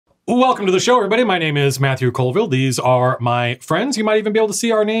Welcome to the show, everybody. My name is Matthew Colville. These are my friends. You might even be able to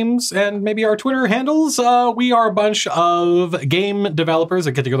see our names and maybe our Twitter handles. We are a bunch of game developers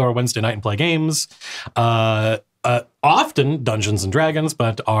that get together on Wednesday night and play games. Often Dungeons and Dragons,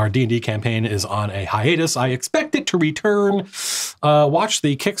 but our D&D campaign is on a hiatus. I expect it to return. Watch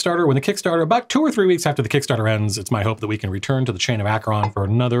the Kickstarter. When the Kickstarter, about 2 or 3 weeks after the Kickstarter ends, it's my hope that we can return to the Chain of Acheron for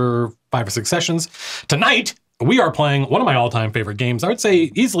another 5 or 6 sessions. Tonight, we are playing one of my all-time favorite games. I would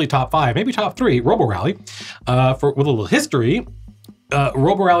say easily top 5, maybe top 3, Robo Rally. With a little history,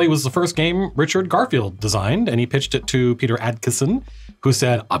 Robo Rally was the first game Richard Garfield designed, and he pitched it to Peter Adkison, who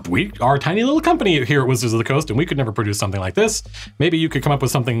said, we are a tiny little company here at Wizards of the Coast, and we could never produce something like this. Maybe you could come up with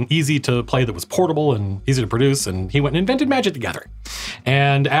something easy to play that was portable and easy to produce, and he went and invented Magic the Gathering.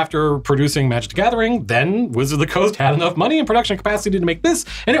 And after producing Magic the Gathering, then Wizards of the Coast had enough money and production capacity to make this,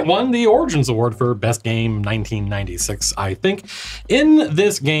 and it won the Origins Award for Best Game 1996, I think. In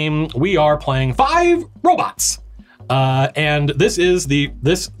this game, we are playing 5 robots. And this is the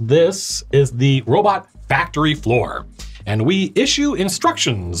robot factory floor. And we issue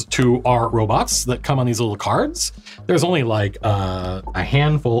instructions to our robots that come on these little cards. There's only like a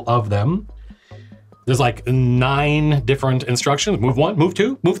handful of them. There's like 9 different instructions. Move 1, move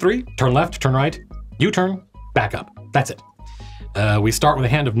 2, move 3, turn left, turn right, U-turn, back up. That's it. We start with a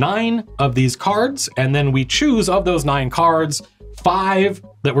hand of 9 of these cards, and then we choose of those 9 cards, 5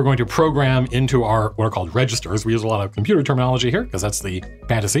 that we're going to program into our what are called registers. We use a lot of computer terminology here because that's the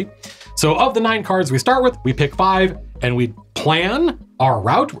fantasy. So of the 9 cards we start with, we pick 5 and we plan our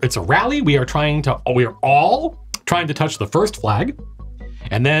route. It's a rally. We are all trying to touch the first flag.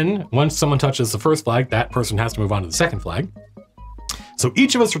 And then once someone touches the first flag, that person has to move on to the second flag. So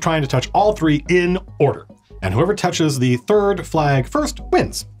each of us are trying to touch all 3 in order. And whoever touches the third flag first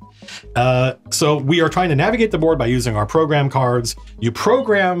wins. So we are trying to navigate the board by using our program cards. You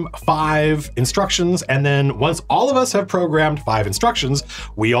program 5 instructions, and then once all of us have programmed 5 instructions,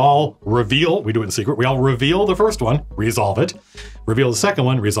 we all reveal, we do it in secret, we all reveal the first one, resolve it, reveal the second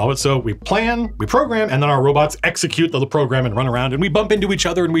one, resolve it. So we plan, we program, and then our robots execute the program and run around, and we bump into each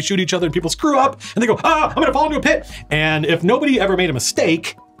other and we shoot each other and people screw up and they go, I'm gonna fall into a pit. And if nobody ever made a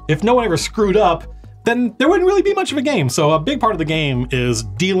mistake, if no one ever screwed up, then there wouldn't really be much of a game. So a big part of the game is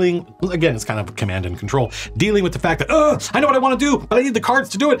dealing, again, it's kind of command and control, dealing with the fact that, I know what I want to do, but I need the cards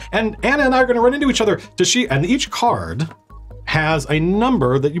to do it. And Anna and I are going to run into each other. And each card has a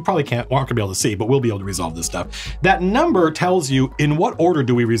number that you probably aren't going to be able to see, but we'll be able to resolve this stuff. That number tells you in what order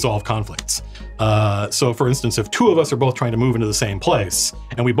do we resolve conflicts. So for instance, if 2 of us are both trying to move into the same place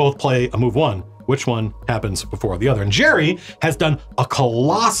and we both play a move 1, which one happens before the other? And Jerry has done a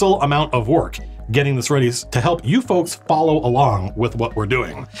colossal amount of work getting this ready to help you folks follow along with what we're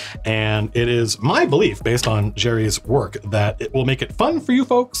doing. And it is my belief, based on Jerry's work, that it will make it fun for you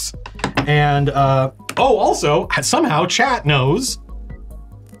folks. And also, somehow chat knows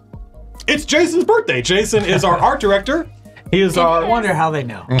it's Jason's birthday. Jason is our art director. He is I wonder how they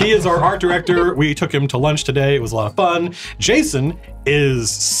know. He is our art director. We took him to lunch today. It was a lot of fun. Jason is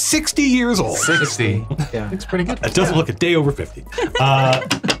 60 years old. 60. Yeah, it's pretty good. It doesn't look a day over 50.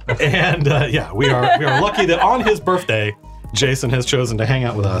 Yeah, we are lucky that on his birthday, Jason has chosen to hang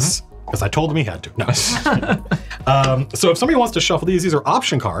out with us because I told him he had to. No. So if somebody wants to shuffle these are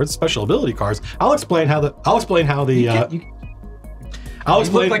option cards, special ability cards. I'll explain how the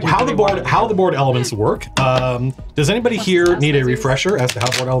board elements work. Does anybody here need a refresher as to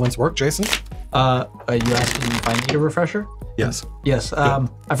how board elements work, Jason? Are you asking if I need a refresher? Yes. Yes. I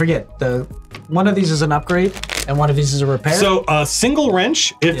forget. One of these is an upgrade, and one of these is a repair. So a single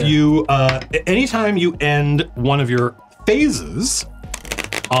wrench, if you anytime you end one of your phases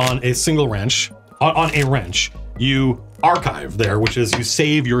on a single wrench, on a wrench, you archive there, which is you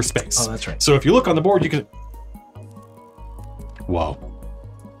save your space. Oh, that's right. So if you look on the board, you can. Whoa.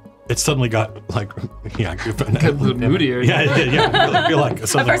 It suddenly got like, a little moodier. Yeah. I feel like at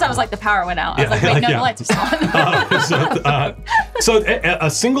first I was like, the power went out. I was like, wait, no, the lights are still on. So a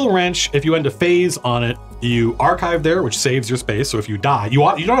single wrench, if you end a phase on it, you archive there, which saves your space. So if you die, you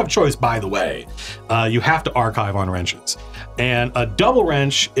don't have a choice, by the way. You have to archive on wrenches. And a double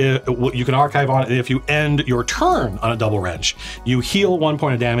wrench, you can archive on it if you end your turn on a double wrench. You heal 1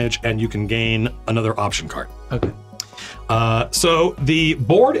 point of damage and you can gain another option card. Okay. So the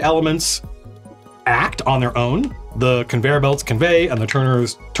board elements act on their own. the conveyor belts convey and the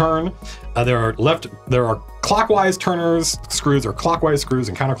turners turn. There are clockwise turners, screws, or clockwise screws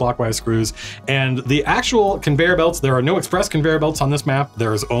and counterclockwise screws. And the actual conveyor belts, there are no express conveyor belts on this map.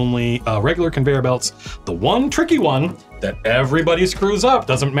 There's only regular conveyor belts. The one tricky one that everybody screws up,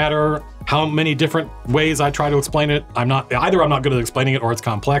 doesn't matter how many different ways I try to explain it. I'm not good at explaining it or it's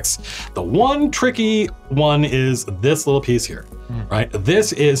complex. The one tricky one is this little piece here, right?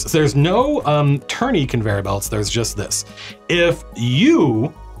 There's no turny conveyor belts, there's just this. If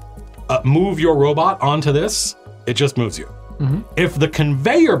you move your robot onto this, it just moves you. If the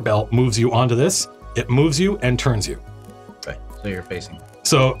conveyor belt moves you onto this, it moves you and turns you. Right, so you're facing.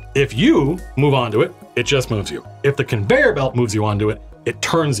 So if you move onto it, it just moves you. If the conveyor belt moves you onto it, it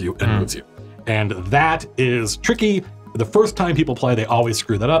turns you and moves you. And that is tricky. The first time people play, they always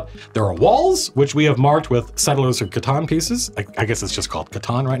screw that up. There are walls, which we have marked with Settlers of Catan pieces. I guess it's just called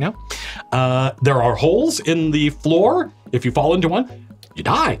Catan right now. There are holes in the floor. If you fall into one, you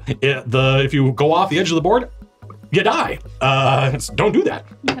die. If you go off the edge of the board, you die. Don't do that.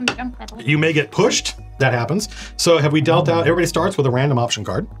 You may get pushed. That happens. So have we dealt out? Everybody starts with a random option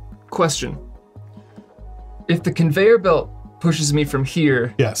card. Question. If the conveyor belt pushes me from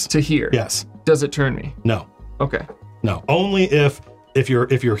here to here, does it turn me? No. Okay. No. Only if you're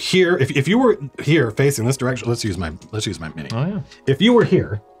here. If you were here facing this direction, let's use my mini. Oh yeah. If you were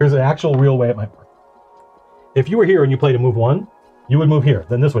here, here's the actual real way it might work. If you were here and you played a move 1, you would move here.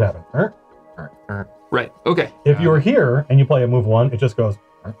 Then this would happen. Right. Okay. If you were here and you play a move 1, it just goes.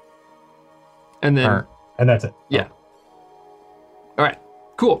 And then. And that's it. Yeah. All right.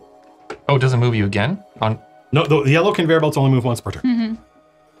 Cool. Oh, it doesn't move you again? No, the yellow conveyor belts only move once per turn.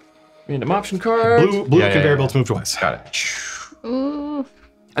 Random option card. Blue conveyor belts move twice. Got it. Ooh.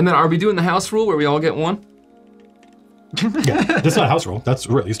 And then are we doing the house rule where we all get one? Yeah, that's not a house rule. That's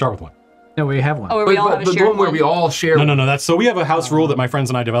real. You start with one. No, we have one. Oh, where we all have a the shared one where we all share. No. That's so we have a house rule that my friends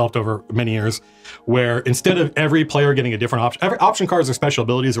and I developed over many years, where instead of every player getting a different option, every option cards are special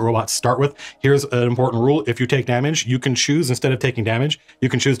abilities that robots start with. Here's an important rule: if you take damage, you can choose instead of taking damage, you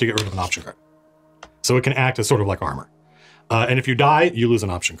can choose to get rid of an option card. So it can act as sort of like armor. And if you die, you lose an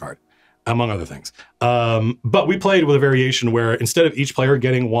option card, among other things. But we played with a variation where instead of each player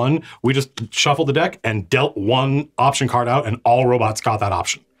getting one, we just shuffled the deck and dealt one option card out, and all robots got that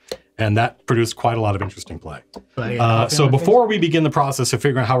option. And that produced quite a lot of interesting play. So before we begin the process of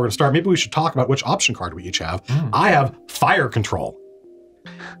figuring out how we're going to start, maybe we should talk about which option card we each have. I have fire control.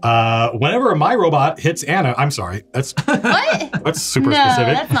 Whenever my robot hits Anna, I'm sorry, that's What? that's super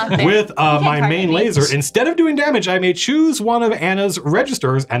specific. That's not fair. With my target main me. laser, instead of doing damage, I may choose one of Anna's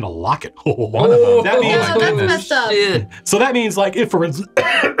registers and lock it. That means No, that's messed up. Shit. so that means like if for instance,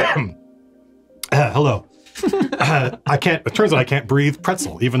 hello. I can't. It turns out I can't breathe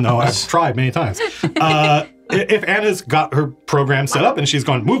pretzel, even though I've tried many times. If Anna's got her program set up and she's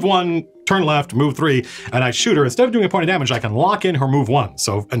gone move 1, turn left, move 3, and I shoot her, instead of doing a point of damage, I can lock in her move 1.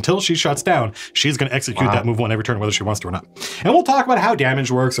 So until she shuts down, she's going to execute that move 1 every turn, whether she wants to or not. And we'll talk about how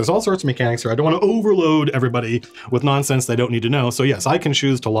damage works. There's all sorts of mechanics here. I don't want to overload everybody with nonsense they don't need to know. So yes, I can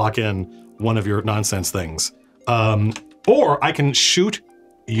choose to lock in one of your nonsense things, or I can shoot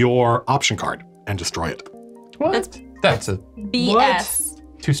your option card and destroy it. That's a BS.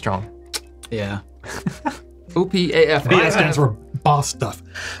 too strong. Yeah. OPAF. BS stands for boss stuff.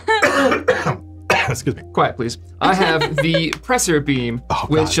 Excuse me. Quiet, please. I have the pressure beam,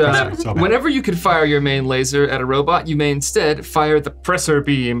 which pressure, so bad. whenever you could fire your main laser at a robot, you may instead fire the pressure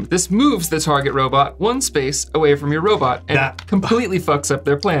beam. This moves the target robot 1 space away from your robot and completely fucks up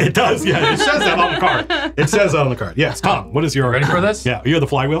their plan. It does, yeah. It says that on the card. It says that on the card. Yes, Tom, what is your... Ready for this? Yeah, you're the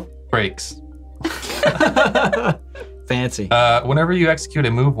flywheel? Brakes. Fancy. Whenever you execute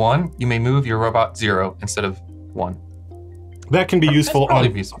a move 1, you may move your robot 0 instead of 1. That can be useful probably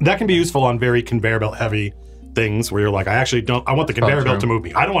on useful. that can be useful on very conveyor belt heavy things where you're like, I want the conveyor belt to move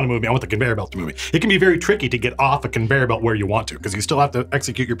me. I don't want to move me, I want the conveyor belt to move me. It can be very tricky to get off a conveyor belt where you want to, because you still have to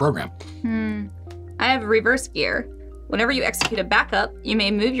execute your program. I have reverse gear. Whenever you execute a backup, you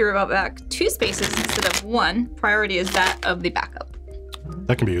may move your robot back 2 spaces instead of 1. Priority is that of the backup.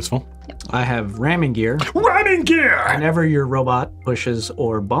 That can be useful. I have ramming gear. Ramming gear! Whenever your robot pushes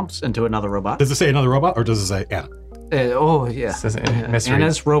or bumps into another robot. Does it say another robot or does it say Anna? Oh, yeah. This is a mystery.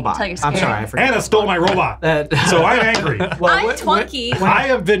 Anna's robot. Until you're I'm scared. sorry, I forgot. Anna stole my robot, so I'm angry. I'm Twonky. I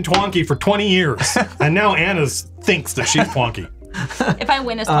have been Twonky for 20 years, and now Anna thinks that she's Twonky. If I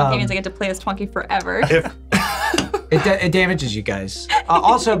win as Twonky, it means I get to play as Twonky forever. It damages you guys.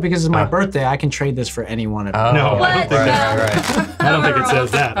 Also, because it's my birthday, I can trade this for any one of you. No, What? I don't think Right. I don't think it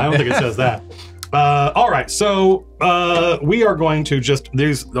says that. I don't think it says that. All right, so we are going to just,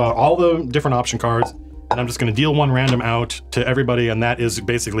 there's all the different option cards, and I'm just going to deal one random out to everybody, and that is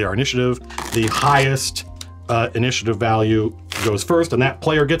basically our initiative. The highest initiative value goes first, and that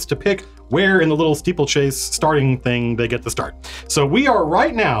player gets to pick where in the little steeplechase starting thing they get to start. So we are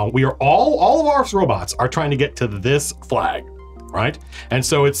right now, we are all of our robots are trying to get to this flag, right? And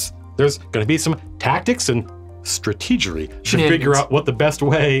so there's going to be some tactics and strategery to figure out what the best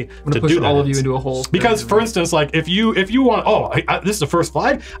way to do that all of is. you into a hole. Because, for instance, like if you want, this is the first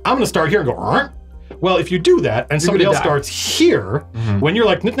flag, I'm going to start here and go. Arr! Well, if you do that and somebody else starts here, when you're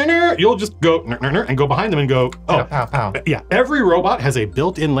like, you'll just go and go behind them and go, oh, Pow, pow. yeah. Every robot has a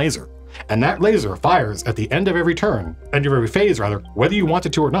built-in laser, and that laser fires at the end of every turn, end of every phase rather, whether you want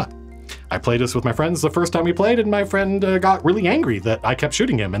it to or not. I played this with my friends the first time we played, and my friend got really angry that I kept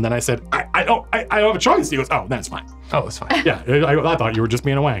shooting him, and then I said, I don't have a choice. He goes, oh, that's fine. Oh, it's fine. Yeah, I thought you were just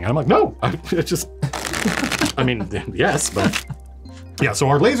being a wang. And I'm like, no, it's just, I mean, yes, but yeah, so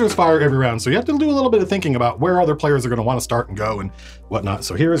our lasers fire every round, so you have to do a little bit of thinking about where other players are going to want to start and go and whatnot.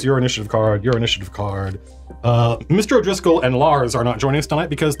 So here's your initiative card, Mr. O'Driscoll and Lars are not joining us tonight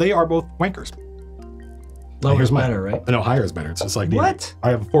because they are both wankers. Lower's better, right? No, higher is better. It's just like What? I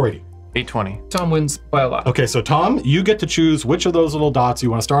have 480. 820. Tom wins by a lot. Okay, so Tom, you get to choose which of those little dots you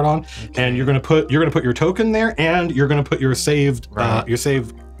want to start on, and you're gonna put your token there, and you're gonna put your saved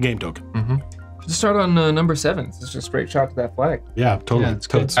game token. Just start on number 7. It's just a straight shot to that flag. Yeah, totally. Yeah, it's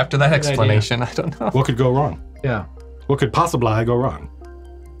good. Totes. After that explanation, I don't know. What could go wrong? Yeah. What could possibly go wrong?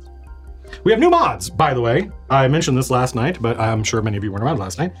 We have new mods, by the way. I mentioned this last night, but I'm sure many of you weren't around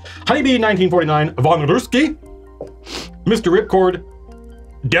last night. Honeybee 1949, Von Ruski, Mr. Ripcord,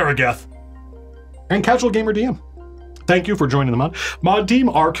 Darageth, and Casual Gamer DM. Thank you for joining the mod team.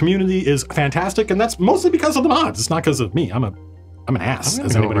 Our community is fantastic, and that's mostly because of the mods. It's not because of me. I'm an ass,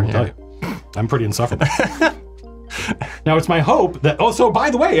 as anybody will tell you. I'm pretty insufferable. Now it's my hope that, by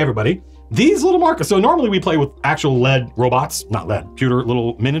the way, everybody, these little markers, so normally we play with actual lead robots, not lead, pewter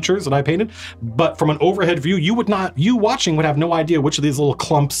little miniatures that I painted, but from an overhead view, you watching would have no idea which of these little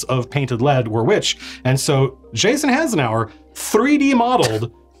clumps of painted lead were which. And so Jason Hasenauer 3D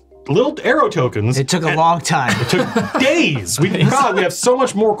modeled little arrow tokens. It took a long time. It took days. We have so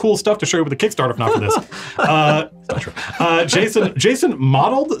much more cool stuff to show you with the Kickstarter if not for this. Not true. Jason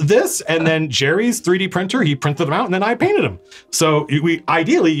modeled this, and then Jerry's 3D printer, he printed them out, and then I painted them. So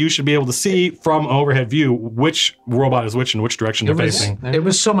ideally, you should be able to see from overhead view which robot is which and which direction they're facing. It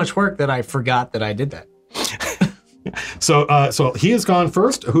was so much work that I forgot that I did that. So he has gone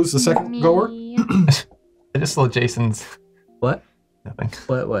first. Who's the second goer? I just saw Jason's. What? Nothing.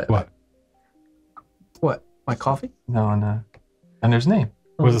 What? My coffee? No. And there's name.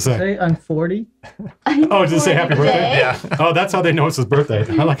 What does it say? I'm 40. Oh, does it say happy birthday? Yeah. Oh, that's how they know it's his birthday.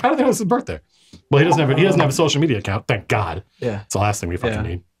 I'm like, how do they know it's his birthday? Well, he doesn't have a social media account. Thank God. Yeah. It's the last thing we fucking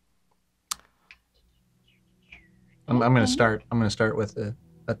need. I'm gonna start with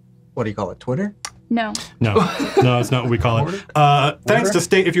what do you call it? Twitter? No. No, it's not what we call it. Thanks to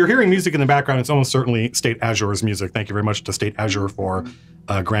State. If you're hearing music in the background, it's almost certainly State Azure's music. Thank you very much to State Azure for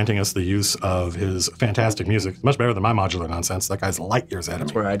granting us the use of his fantastic music. It's much better than my modular nonsense. That guy's light years ahead of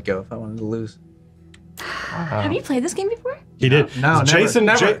That's me. where I'd go if I wanted to lose. Have you played this game before? He did. No,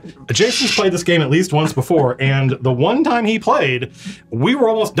 never. Jason's played this game at least once before, and the one time he played, we were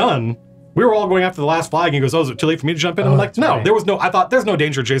almost done. We were all going after the last flag, and he goes, oh, is it too late for me to jump in? I'm like, no, right. I thought there's no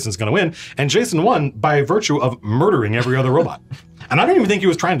danger Jason's going to win. And Jason won by virtue of murdering every other robot. And I don't even think he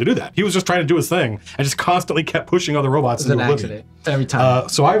was trying to do that. He was just trying to do his thing and just constantly kept pushing other robots into oblivion. Accident. Every time.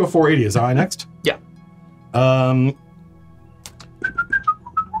 So I have a 480. Is I next? Yeah. How's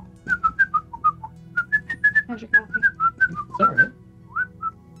your coffee? It's all right.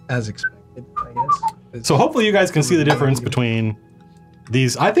 As expected, I guess. So hopefully you guys can see the difference between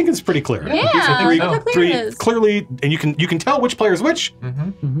these. I think it's pretty clear. Yeah, look how clear it is. Clearly, and you can tell which player is which,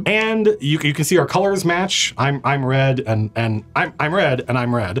 and you can see our colors match. I'm red and I'm red and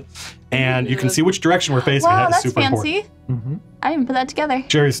I'm red, and you can see which direction we're facing. Wow, and that is that's super fancy. important. I didn't put that together.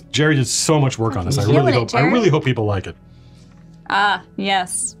 Jerry did so much work on this. I really hope people like it. Ah,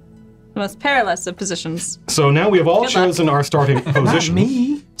 yes. The most perilous of positions. So now we have all chosen our starting position. Not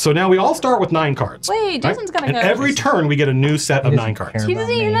me. So now we all start with 9 cards. Wait, Jason's gotta and go. every turn we get a new set of 9 cards. You're not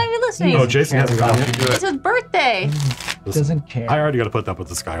even listening. Oh, Jason hasn't gone yet. It's his birthday. Doesn't care. I already got to put up with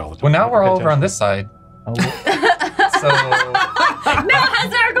this guy all the time. Well, now we're all over on this side. Oh. So No,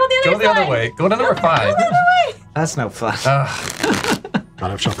 Hazard, go the other go the other way. Go to number 5. That's no fun.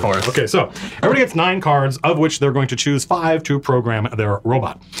 Of course. Okay, so everybody gets 9 cards, of which they're going to choose 5 to program their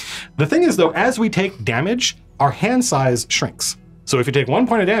robot. The thing is, though, as we take damage, our hand size shrinks. So if you take 1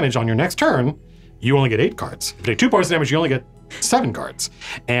 point of damage on your next turn, you only get 8 cards. If you take 2 points of damage, you only get 7 cards,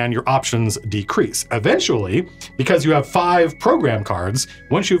 and your options decrease. Eventually, because you have 5 program cards,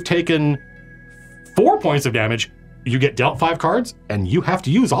 once you've taken 4 points of damage, you get dealt 5 cards, and you have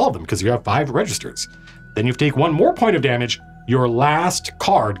to use all of them because you have 5 registers. Then you take 1 more point of damage, your last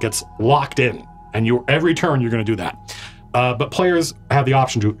card gets locked in, and every turn you're going to do that. But players have the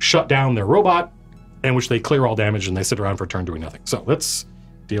option to shut down their robot, in which they clear all damage and they sit around for a turn doing nothing. So let's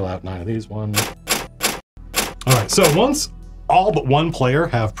deal out 9 of these. 1. All right, so once all but 1 player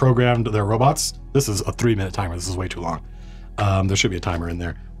have programmed their robots, this is a 3-minute timer, this is way too long. There should be a timer in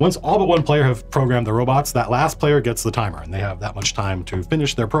there. Once all but 1 player have programmed their robots, that last player gets the timer, and they have that much time to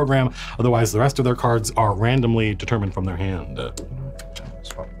finish their program. Otherwise, the rest of their cards are randomly determined from their hand.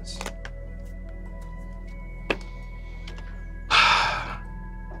 Swap this.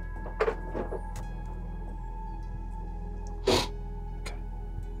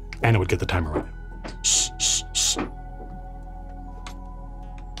 And it would get the timer right.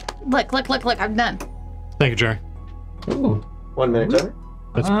 Look, I'm done. Thank you, Jerry. Ooh. 1 minute timer.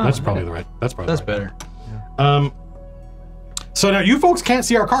 That's probably the right. That's better. So now you folks can't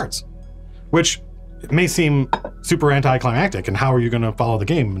see our cards, which may seem super anticlimactic. And how are you going to follow the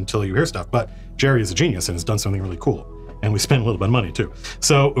game until you hear stuff? But Jerry is a genius and has done something really cool. And we spent a little bit of money too.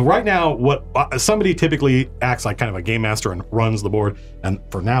 So right now, what somebody typically acts like kind of a game master and runs the board. And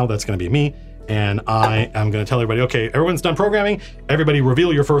for now, that's going to be me. And I am going to tell everybody, okay, everyone's done programming. Everybody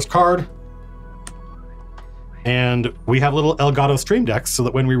reveal your first card. And we have little Elgato Stream Decks so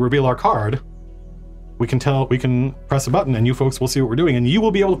that when we reveal our card, we can press a button and you folks will see what we're doing. And you will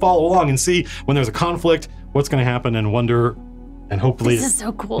be able to follow along and see when there's a conflict, what's going to happen, and wonder, and hopefully This is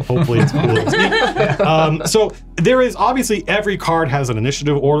so cool. Hopefully it's cool. So there is obviously every card has an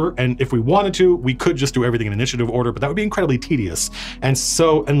initiative order, and if we wanted to, we could just do everything in initiative order, but that would be incredibly tedious. And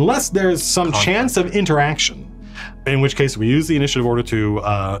so unless there's some chance of interaction, in which case we use the initiative order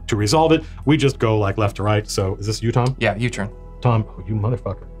to resolve it, we just go like left to right. So is this you, Tom? Yeah, U-turn. Tom, oh, you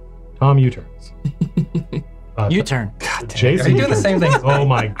motherfucker. Tom, U-turns. U-turn. Jason, Are you doing the same thing? Oh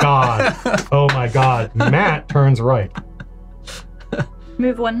my God. Oh my God. Matt turns right.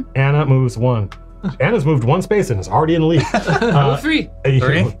 Move 1. Anna moves 1. Anna's moved 1 space and is already in the lead. 3.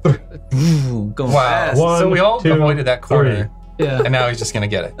 3? Ooh, going Wow. fast. So we all 2, avoided that corner. 3. Yeah. And now he's just going to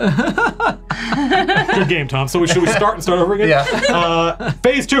get it. Good game, Tom. So should we start over again? Yeah.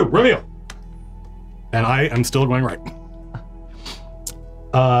 Phase 2, reveal. And I am still going right.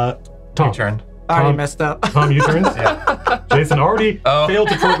 Tom. U-turn. I already Tom. messed up. Tom, you turns? Yeah. Jason already Oh. failed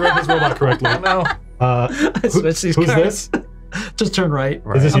to program his robot correctly. No. I switched these Who's cards. this? Just turn right.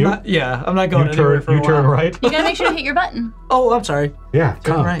 Is this I'm you? not going anywhere for a You turn while. right? You gotta make sure to hit your button. Oh, I'm sorry. Yeah,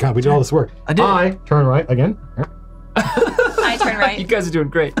 Turn right. God, we did all this work. I did. I turn right again. I turn You right. guys are doing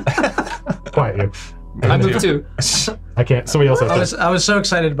great. Quiet you. I moved 2. I can't. Somebody else has I was so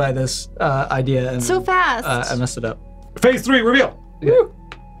excited by this idea and So fast. I messed it up. Phase 3, reveal. Woo.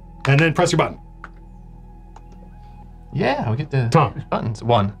 And then press your button. Yeah, we get the Tom. buttons.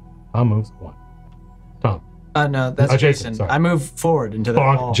 1. Tom moves 1. Tom. No, that's Jason, Jason. sorry. I move forward into the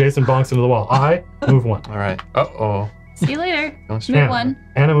Bonk. wall. Jason bonks into the wall. I move 1. All right. Uh-oh. See you later. Going Move straight. 1.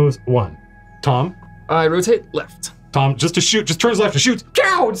 Anna moves 1. Tom. I rotate left. Tom, just to shoot, just turns left to shoot.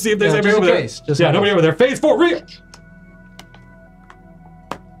 Cow! To see if there's Yeah, anybody just over in there. case, just Yeah, in nobody case. over there. Phase 4, reveal.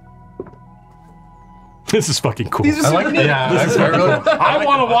 This is fucking cool. These are I super like neat. Yeah, This is I really. I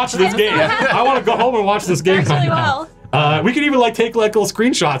want to watch this game. I want to go home and watch this game. Works right really now. well. We could even like take like little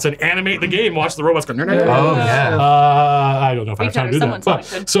screenshots and animate the game. Watch the robots go. Oh, yeah. I don't know if I have time to do that. Someone But,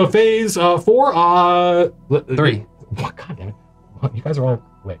 could. so phase 4. 3. What? God damn it! You guys are all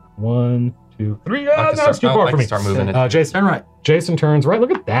wait. 1, 2, 3. I can That's too start- far I for can me. start moving it. Jason. Turn right. Jason turns right.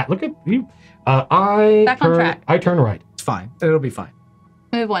 Look at that. Look at you. I Back on turn. track. I turn right. It's fine. It'll be fine.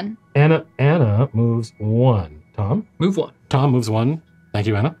 Move 1. Anna moves 1. Tom. Move 1. Tom moves 1. Thank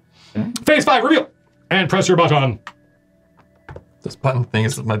you, Anna. Phase 5, reveal. And press your button. This button thing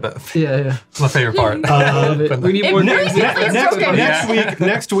is my best. Yeah. It's my favorite part. We need more Next- things. next-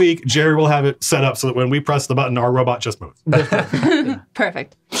 Next week, Jerry will have it set up so that when we press the button, our robot just moves.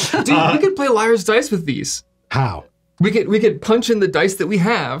 Perfect. Dude, we could play liar's dice with these. How? We could punch in the dice that we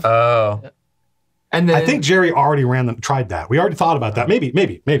have, Oh. and then I think Jerry already tried that. We already thought about that. Maybe.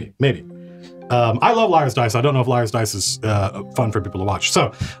 I love Liar's Dice. I don't know if Liar's Dice is fun for people to watch.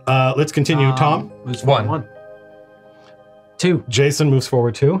 So let's continue. Tom. Moves 1. 2. Jason moves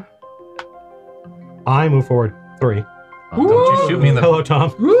forward 2. I move forward 3. Don't you shoot me in the. Hello,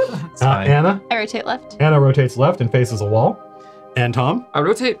 Tom. It's fine. Anna. I rotate left. Anna rotates left and faces a wall. And Tom. I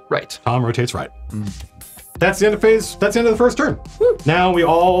rotate right. Tom rotates right. that's the end of phase. That's the end of the first turn. Now we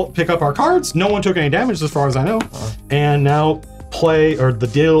all pick up our cards. No one took any damage as far as I know. And now play, or the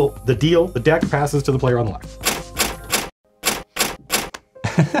deck passes to the player on the left.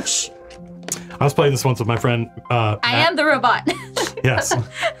 I was playing this once with my friend. I am the robot. Yes.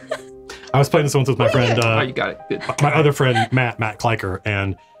 I was playing this once with my friend. Oh, you got it. Good. My other friend, Matt Kleiker,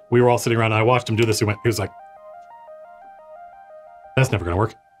 and we were all sitting around, and I watched him do this. He was like, that's never gonna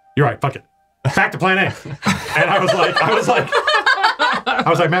work. You're right, fuck it. Back to plan A. And I was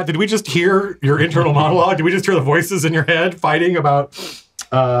like, Matt, did we just hear your internal monologue? Did we just hear the voices in your head fighting about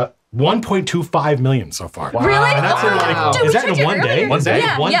 1.25 million so far? Wow. Really? And that's in like, Dude, is that in one day? One day?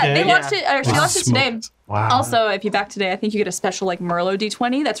 Yeah, One day? they launched it, or she launched it today. Wow. Also, if you back today, I think you get a special like Merlot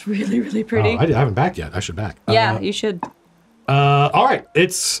D20. That's really, really pretty. Oh, I haven't backed yet. I should back. Yeah, you should. All right,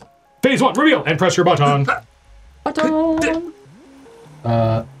 it's phase 1, reveal, and press your button. Button.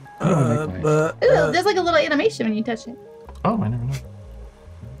 Ooh, there's like a little animation when you touch it. Oh, I never know.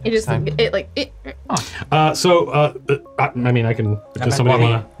 It just, Time. it like, it. I mean, I can, does somebody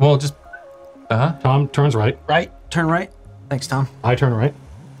wanna? Well, just. Tom turns right. Right, turn right. Thanks, Tom. I turn right.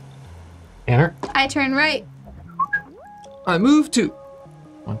 Anna? I turn right. I move 2.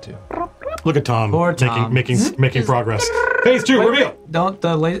 1, 2. Look at Tom, Poor Tom. making progress. Phase 2, reveal. Don't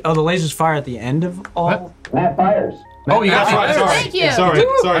the lasers fire at the end of all? Matt fires. Oh, yeah. That's right. Sorry. Thank you. Sorry,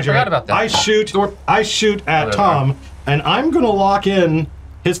 I Jerry. forgot about that. I shoot at Whatever. Tom, and I'm gonna lock in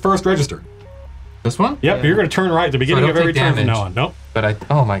his first register. This one? Yep, you're gonna turn right at the beginning don't of every take turn from damage. now on. Nope. But I.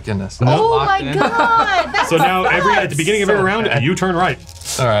 Oh my goodness. Oh Locked my in. god. That's So now at the beginning of every round, you turn right.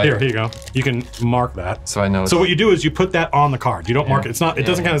 All right. Here you go. You can mark that. So I know. So what you do is you put that on the card. You don't mark it. It's not. It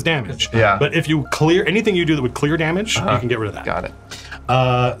doesn't count as damage. Yeah. But if you clear anything you do that would clear damage, you can get rid of that. Got it.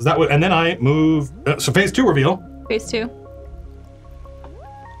 That would, and then I move. So phase 2 reveal. Phase 2.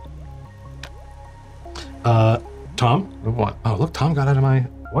 Tom. Move 1. Oh look, Tom got out of my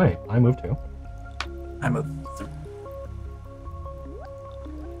way. I move 2. I move 3.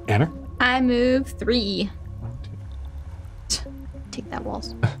 Anna. I move 3. 1, 2. Take that,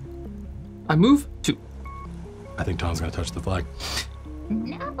 Walls. I move 2. I think Tom's gonna touch the flag.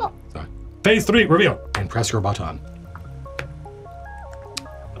 No. Sorry. Phase 3 reveal and press your button.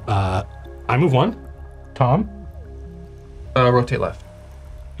 I move 1. Tom. Rotate left.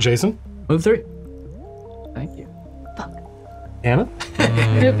 Jason. Move 3. Thank you. Anna.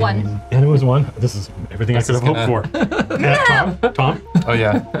 Move 1. Anna was 1. This is everything I could have hoped for. Tom. Oh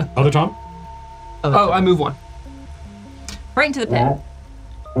yeah. Other Tom. Oh, I move 1. Right into the pit.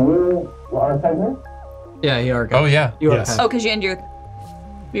 Yeah, you are good. Oh yeah. You are Yes. Oh, because you end your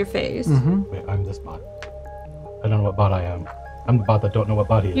phase. Wait, I'm this bot. I don't know what bot I am. I'm the bot that don't know what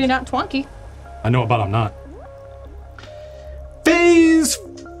bot he is. You're not Twonky. I know what bot I'm not. Phase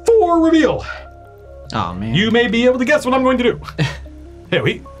 4 reveal. Oh man. You may be able to guess what I'm going to do. Hey,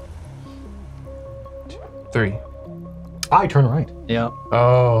 wait. 3. I turn right. Yep.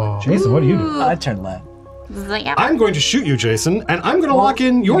 Oh. Jason, what do you do? I turn left. Zap. I'm going to shoot you, Jason, and I'm going to lock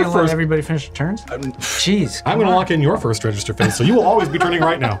in You your gonna let first. everybody finish their turns? Jeez. I'm going to lock in your first register phase, so you will always be turning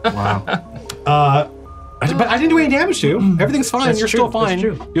right now. Wow. But I didn't do any damage to you. Everything's fine. That's You're true. still fine.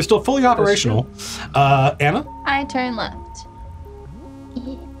 That's true. You're still fully operational. Anna? I turn left.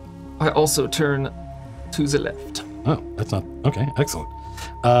 I also turn to the left. Oh, that's not okay. Excellent.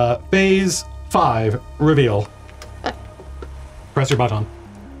 Phase 5 reveal. Press your button.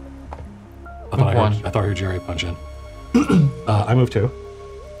 I thought I heard Jerry punch in. I move 2.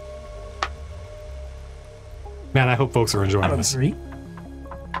 Man, I hope folks are enjoying this. 3.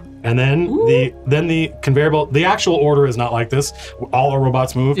 And then the conveyor belt. The actual order is not like this. All our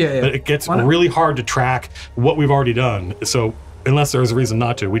robots move. Yeah, yeah. But it gets Why not? really hard to track what we've already done. So unless there's a reason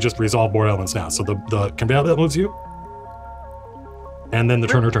not to, we just resolve board elements now. So the conveyor belt moves you, and then the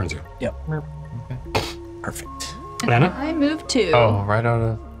turner turns you. Yep. Perfect. Anna, I move 2. Oh, right out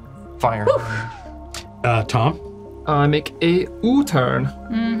of fire. Tom, I make a U-turn.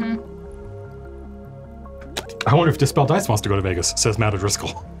 I wonder if Dispel Dice wants to go to Vegas. Says Matt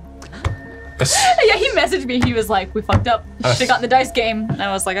O'Driscoll. Yeah, he messaged me. He was like, "We fucked up. Should have gotten the dice game." And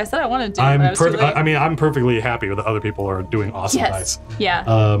I was like, "I said I wanted to." but I was too late. I mean, I'm perfectly happy with that other people are doing awesome Yes. dice. Yeah.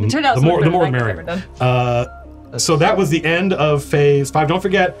 The It turned out the so more much the better more than the I could merrier. have ever done. So that was the end of phase 5. Don't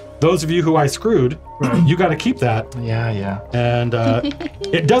forget, those of you who I screwed, you got to keep that. Yeah. And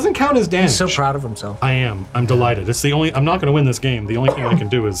it doesn't count as damage. He's so proud of himself. I am. I'm delighted. It's the only. I'm not going to win this game. The only thing I can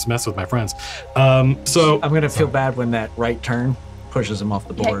do is mess with my friends. So I'm gonna feel bad when that right turn pushes him off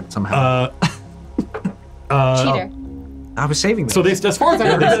the board somehow. Cheater. I was saving that. so they, as far as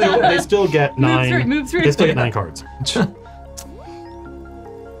I know, they still get 9. Move 3. They still get 9 cards.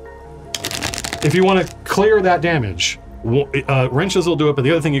 if you want to clear that damage, wrenches will do it, but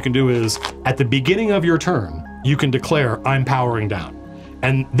the other thing you can do is, at the beginning of your turn, you can declare, I'm powering down.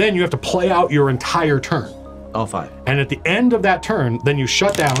 And then you have to play out your entire turn. All 5. And at the end of that turn, then you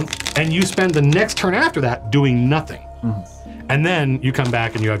shut down, and you spend the next turn after that doing nothing. And then you come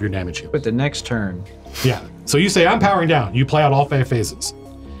back and you have your damage heal. But the next turn. Yeah. So you say, I'm powering down. You play out all 5 phases.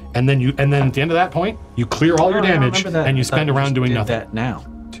 And then at the end of that point, you clear all your damage, and you spend a round doing nothing. That now.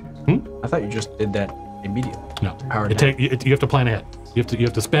 I thought you just did that immediately. No. Powered down. You have to plan ahead. You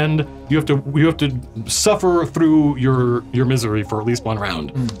have to spend. You have to suffer through your misery for at least 1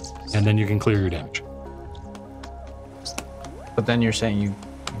 round, and then you can clear your damage. But then you're saying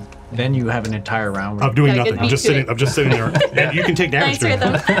then you have an entire round where Of doing Gotta nothing. get I'm just beat to sitting. I'm just sitting there, and you can take damage Nice during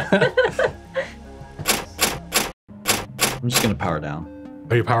rhythm. that. I'm just gonna power down.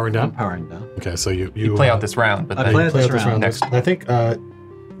 Are you powering I'm down? powering down. Okay, so you Play out this round, but I then play out play this out this round. round. Next. I think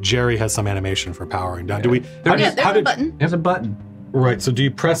Jerry has some animation for powering down. Do we? There's a button. There's a button. Right. So do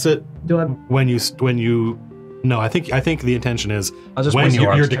you press it Do I? when you? No, I think the intention is I'll just when wait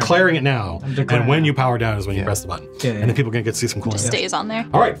you're your declaring it now, I'm declaring and when it. you power down is when you Yeah. press the button. Yeah, And then people can get to see some corners. Just stays on there.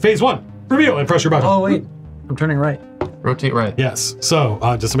 All right, phase 1, reveal and press your button. Oh wait, I'm turning right. rotate right. Yes. So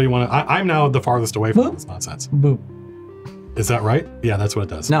does somebody want to? I'm now the farthest away from Boop. this nonsense. Boop. Is that right? Yeah, that's what it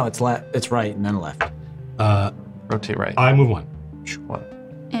does. No, it's left. It's right and then left. Rotate right. I move 1. 1,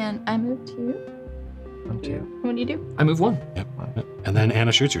 And I move 2. 1, 2. What do you do? I move 1. Yep. And then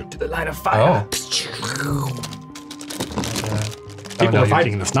Anna shoots you. The light of fire. Oh. People no, are you-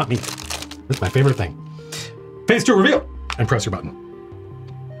 fighting this, not me. This is my favorite thing. Phase 2, reveal and press your button.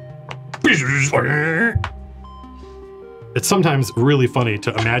 It's sometimes really funny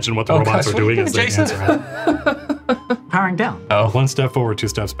to imagine what the robots gosh, are doing what as are they you doing, answer. Powering down. Oh. 1 step forward, 2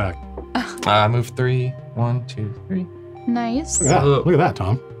 steps back. Move 3, 1, 2, 3. Nice. Look at that, Look at that,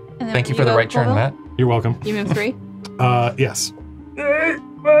 Tom. And then Thank you for the go, right turn, Volvo. Matt. You're welcome. You move 3. Yes.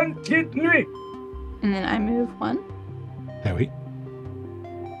 1, 2, 3. And then I move 1. There we.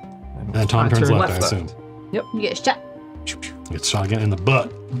 And Tom I turns turn left, I left. assume. You get shot. Gets shot again in the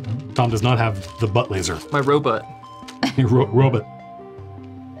butt. Tom does not have the butt laser. My robot. Robot.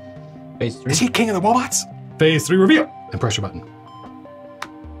 Phase 3. Is he king of the robots? Phase 3, reveal and press your button.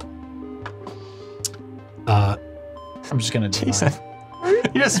 I'm just gonna do Jason. mine.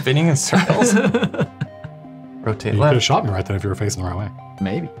 You're just spinning in circles. Rotate You could have left. shot me right then if you were facing the right way.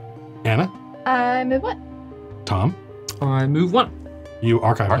 Maybe. Anna, I move what? Tom, I move 1. you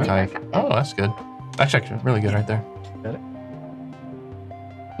archive. right? Archive. Oh, that's good. That's actually really good right there.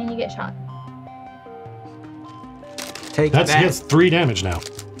 And you get shot. Take That's that. he gets 3 damage now.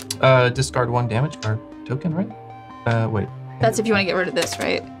 Discard 1 damage card token, right? Wait. That's if you want to get rid of this,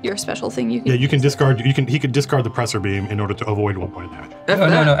 right? Your special thing you can. Yeah, you can discard. He could discard the pressor beam in order to avoid 1 point of damage.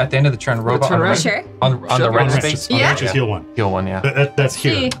 No. At the end of the turn, robot turn on the right. right. Sure. On the Shove right your space. space. On the Yeah. wrenches, heal 1. Heal 1, yeah. That's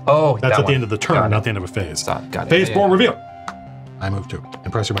here. See. Oh, That's that at the one. end of the turn, Got it. not the end of a phase. Stop. Got it. Phase Yeah, 4, yeah. reveal. I move 2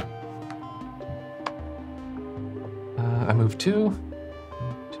 and press your button. I move 2.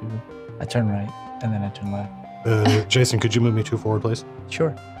 2. I turn right and then I turn left. Jason, could you move me 2 forward, please?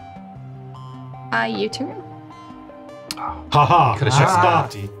 Sure. U-turn. Haha! Could've I shot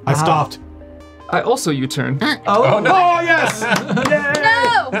stopped. I stopped. I also U-turn. Oh, no. Oh yes!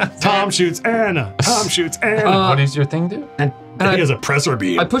 No! Tom shoots Anna. Tom shoots Anna. What does your thing do? And he has a pressor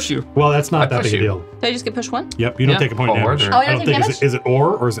beam. I push you. Well, that's I not that push big a you. deal. Did I just get push 1? Yep, you don't Yeah. take a point of Forward damage. or- Oh, you don't I don't take think damage? is it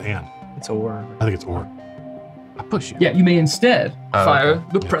or is it and? it's a war. I think it's or. I push you. Yeah, you may instead fire okay.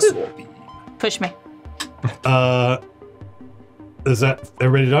 the pressor beam. Push me. Is that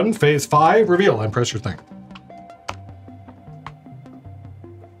everybody done? Phase 5, reveal and press your thing.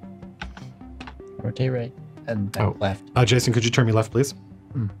 Rotate right and then Oh. left. Jason, could you turn me left, please?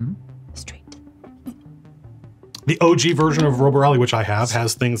 Mm-hmm. Straight. The OG version of Robo Rally, which I have,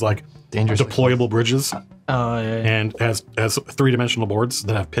 has things like Dangerous. deployable bridges Oh, yeah. and has 3-dimensional boards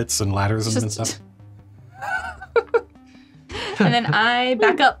that have pits and ladders and Just- stuff. And then I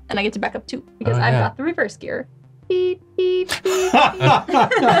back up, and I get to back up too because Oh, I've yeah. got the reverse gear. Beep, beep, beep.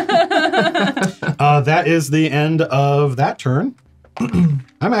 That is the end of that turn.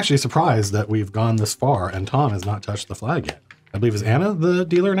 I'm actually surprised that we've gone this far and Tom has not touched the flag yet. I believe, is Anna the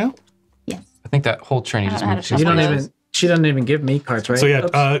dealer now? Yes. I think that whole turn you I just don't know how moved. to You don't Shuffle even. those. She doesn't even give me cards, right? So yeah,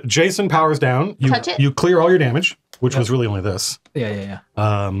 Oops. Jason powers down. You, Touch it? you clear all your damage, which was really only this. yeah.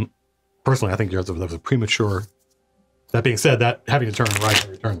 Personally, I think yours was a premature. That being said, that having to turn right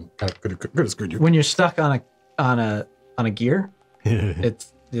every turn could have screwed you. When you're stuck on a gear,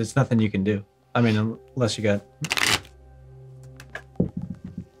 there's nothing you can do. I mean, unless you got.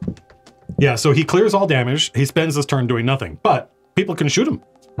 Yeah, so he clears all damage. He spends his turn doing nothing, but people can shoot him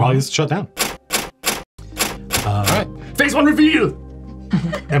while he's shut down. phase 1 reveal.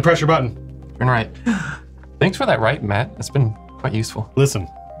 And press your button. Turn right. Thanks for that right, Matt. That's been quite useful. Listen,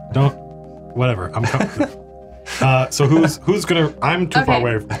 don't. Whatever. I'm. So who's gonna? I'm too far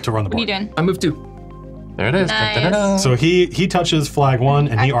away to run the What are you board. doing? I moved 2. There it is. Nice. Da-da-da-da. So he touches flag 1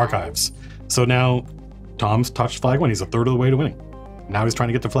 and he archives. So now Tom's touched flag 1. He's a third of the way to winning. Now he's trying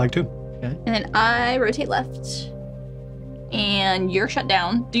to get to flag 2. And then I rotate left. And you're shut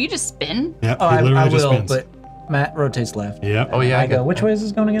down. Do you just spin? Yep. Oh, he I literally just will, spins. but Matt rotates left. Yep. Oh yeah. I go, which way is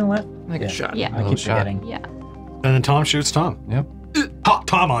this going again? Left? Like a shot. Yeah. I little keep shot. forgetting. Yeah. And then Tom shoots Tom. Yep.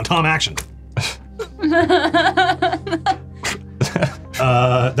 Tom on Tom action.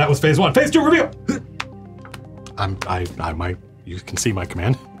 That was phase 1. Phase 2 reveal. You can see my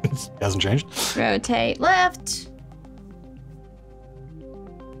command. It hasn't changed. Rotate left.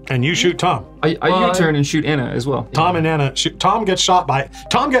 And you shoot Tom. I U-turn and shoot Anna as well. Tom and Anna shoot. Tom gets shot by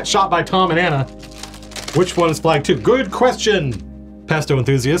Tom and Anna. Which one is flag 2? Good question, Pesto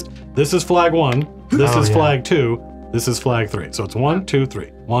enthusiast. This is flag 1. This is flag 2. This is flag 3. So it's 1, 2, 3.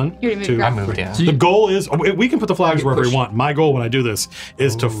 1, You already moved 2, your I graph. moved, yeah. The goal is we can put the flags wherever we push. want. My goal when I do this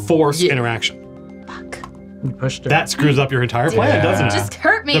is to force interaction. You pushed her. That screws up your entire plan, Yeah. doesn't it? Just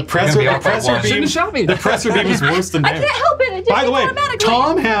hurt me. The presser You're gonna be out for one. beam. Shouldn't have shot me. The presser beam is worse than I damage. can't help it. It By the way, automatically.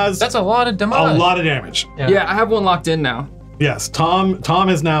 Tom has That's a lot of a damage. lot of damage. Yeah, I have one locked in now. Yes, Tom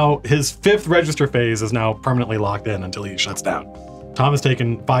is now, his 5th register phase is now permanently locked in until he shuts down. Tom has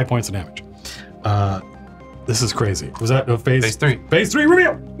taken 5 points of damage. This is crazy. Was that a phase? Phase 3. Phase 3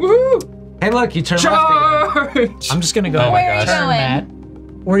 reveal! Woohoo! Hey, look, you turn left again. Charge! I'm just going to go. Oh my Where are you gosh. Turn, going?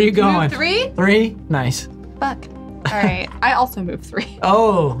 Matt. Where are you going? Move 3? 3? Nice. Fuck. All right. I also move 3.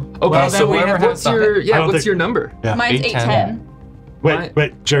 Oh. Okay, well, so then we whoever have to- what's your I don't what's think- your number? Yeah. Mine's 8, 8, 10. 10.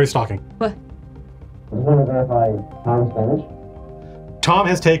 Wait, Jerry's talking. What? I just want to verify Tom's damage. Tom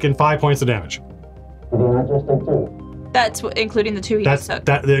has taken 5 points of damage. Did he not just take 2? That's including the 2 he just took.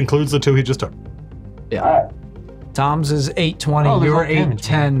 That includes the 2 he just took. Alright. Tom's is 820. Oh, there's You're no damage,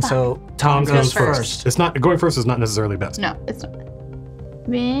 810. So Tom Tom's goes goes first. It's not going first is not necessarily best. No, it's not.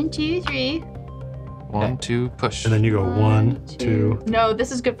 1, 2, 3. 1, 2, push. And then you go 1, 2, No,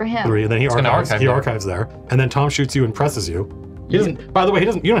 this is good for him. 3, and then he gonna archives. archive He there. archives there, and then Tom shoots you and presses you. He doesn't. By the way, he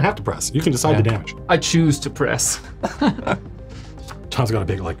doesn't. You don't have to press. You can decide the damage. I choose to press. Tom's got a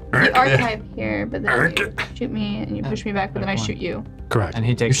big like. You archive here, but then you shoot me and you push me back, but then I shoot you. Correct. And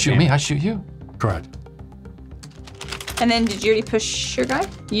he You takes shoot me, I shoot you. Correct. And then did you already push your guy?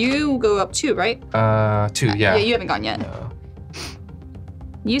 You go up 2, right? 2, yeah. Yeah, you haven't gone yet.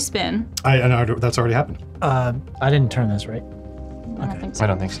 You spin. That's already happened. I didn't turn this, right? I don't think so. I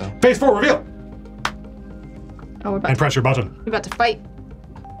don't think so. Phase 4 reveal Oh, we're about, and press your button. we're about to fight.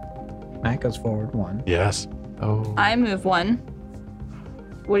 Matt goes forward 1. Yes. Oh. I move 1.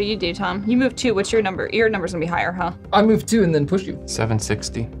 What do you do, Tom? You move 2. What's your number? Your number's gonna be higher, huh? I move 2 and then push you.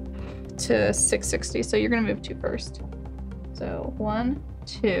 760. To 660. So you're gonna move 2 first. So 1,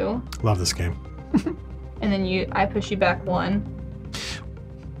 2, Love this game. and then I push you back 1.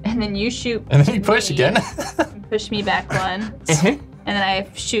 And then you shoot. And then you push me, again. and push me back 1. And then I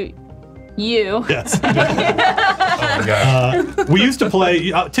shoot you. Yes. Oh my gosh. We used to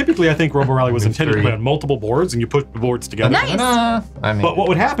play. Typically, I think Robo Rally was intended to three. play on multiple boards, and you put the boards together. Nice. I mean, But what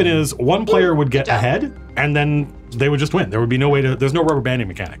would happen is one player would get ahead, and then they would just win. There would be no way to. There's no rubber banding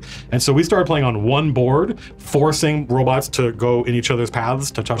mechanic, and so we started playing on one board, forcing robots to go in each other's paths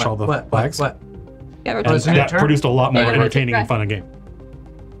to touch all the flags. What? Yeah, And isn't it that turn? produced a lot more Yeah, entertaining and right. fun game.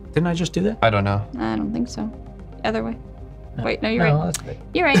 Didn't I just do that? I don't know. I don't think so. Other way. Wait, no, you're No, right. that's good.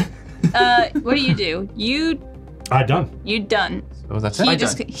 You're right. What do? You Done. done. So that's He it.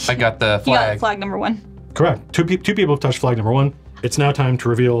 just I got the he got flag. flag number 1. Correct. Two people have touched flag number 1. It's now time to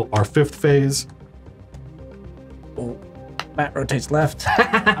reveal our 5th phase. Matt rotates left.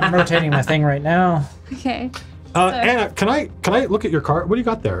 I'm rotating my thing right now. Okay. Anna, can I look at your card? What do you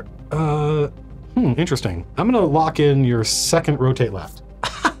got there? Interesting. I'm gonna lock in your 2nd rotate left.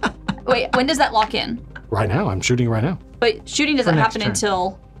 Wait, when does that lock in? Right now, I'm shooting right now. But shooting doesn't next happen turn.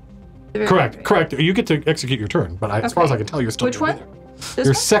 until. the very Correct, end. correct. You get to execute your turn, but as far as I Okay. can tell, you're still Which gonna one? be there. This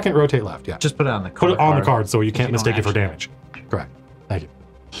Your one? 2nd rotate left, yeah. Just put it on the card. Put it on the card so you can't you don't mistake it for actually- damage. Correct. Thank you.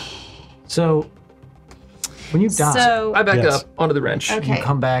 So, when you die, So I back Yes. up onto the wrench. Okay. you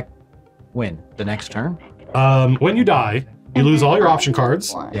come back when? The next turn? When you die, you lose all your option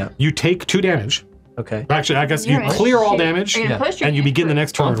cards. Yeah. You take 2 damage. Okay. Actually, I guess You're you gonna clear all shoot. damage, Are you gonna push or and you gonna begin the push?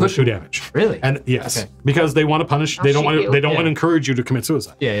 next turn with push 2 damage. Really? And yes, Okay. because they want to punish. They don't shoot want to. you. They don't Yeah. want to encourage you to commit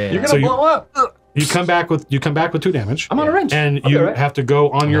suicide. Yeah. You're So gonna you- blow up. You come back with 2 damage. I'm on a wrench. And I'll be you alright. have to go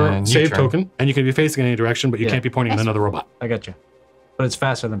on your And you save turn. token, and you can be facing in any direction, but you Yeah. can't be pointing at another robot. I got you. But it's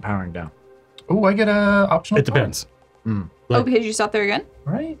faster than powering down. Oh, I get a optional. It depends. Oh, because you stopped there again?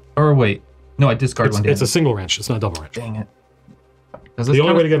 Right? Or wait. No, I discard one. It's a single wrench. It's not a double wrench. Dang it. Does this The only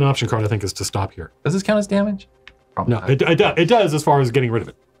count way as- to get an option card, I think, is to stop here. Does this count as damage? Probably No, not. it does as far as getting rid of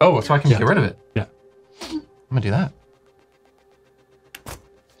it. Oh, so I can get rid of it. Yeah. I'm gonna do that.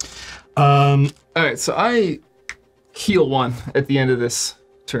 All right, so I heal 1 at the end of this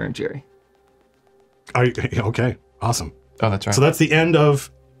turn, Jerry. Okay, awesome. Oh, that's right. So that's the end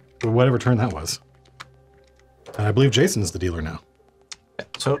of whatever turn that was. And I believe Jason is the dealer now.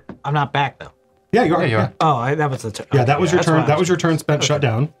 So I'm not back though. Yeah, you are. Yeah, you are. Oh, that was the turn. Yeah, that was your turn. That was your turn spent shut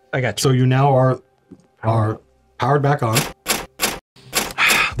down. I got you. So you now are powered back on.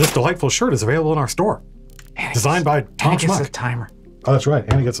 This delightful shirt is available in our store. Designed by Tom It's a Schmuck. timer. Oh, that's right.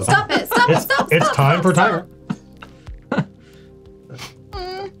 Annie gets a Stop it! Stop it! Stop! It's stop, time stop, for stop. timer.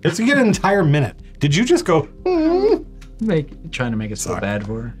 It's to get an entire minute. Did you just go? Trying to make it so bad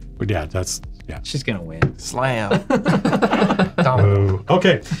for her. Yeah, She's gonna win. Slam. Domino. Oh,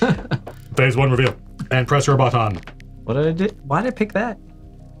 okay. Phase 1 reveal. And press your button. What did I do? Why did I pick that?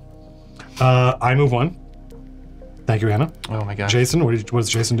 I move 1. Thank you, Anna. Oh my gosh. Jason, what does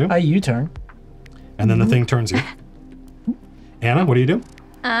Jason do? U-turn. And then the thing turns you. Anna, what do you do?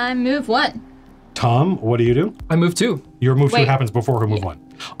 I move 1. Tom, what do you do? I move 2. Your move 2 Wait. happens before her move 1.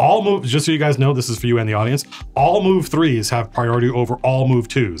 All moves, just so you guys know, this is for you and the audience, all move 3s have priority over all move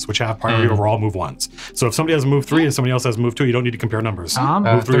 2s, which have priority over all move 1s. So if somebody has a move 3 and somebody else has a move 2, you don't need to compare numbers.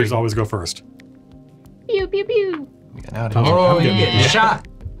 Move 3s 3. always go first. Pew pew pew. Yeah, now it is. Oh, you Yeah. get shot.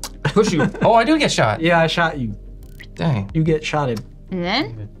 Push you. Oh, I do get shot. Yeah, I shot you. Dang. You get shotted. And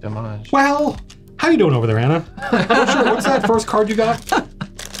then Damage. Well, how you doing over there, Anna? What's that first card you got?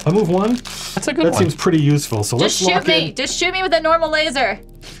 A move 1? That's a good That one. seems pretty useful. So just let's shoot lock me. in. Just shoot me with a normal laser.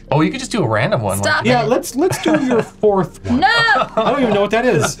 Oh, you could just do a random one. Stop Yeah, it. let's do your 4th one. No. I don't even know what that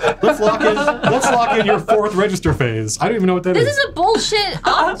is. Let's lock in your 4th register phase. I don't even know what that is. This is a bullshit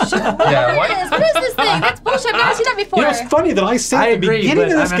option. Yeah, What is this thing? That's bullshit. I've never seen that before. You know, it's funny that I said I at the agree, beginning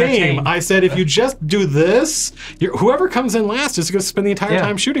but of this I'm game, entertained. I said if you just do this, whoever comes in last is going to spend the entire Yeah.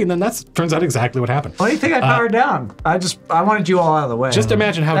 time shooting. And then that turns out exactly what happened. Why do you think I powered down? I wanted you all out of the way. Just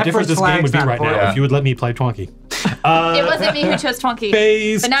imagine how That different first this game would flag's be not right now important. if you would let me play Twonky. It wasn't me who chose Twonky.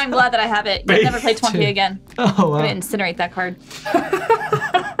 Phase. But now I'm glad that I have it. You'll never play Twonky again. Oh, I'm wow. gonna incinerate that card.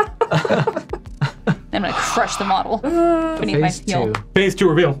 I'm gonna crush the model beneath my Phase heel. 2. Phase 2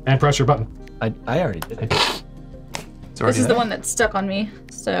 reveal and press your button. I already did it. It's already This is the there. one that's stuck on me,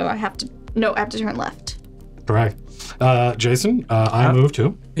 so I have to. No, I have to turn left. Correct. Jason, I move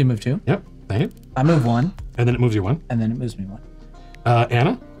 2. You move 2. Yep. Thank you. I move 1, And then it moves you 1. and then it moves me 1.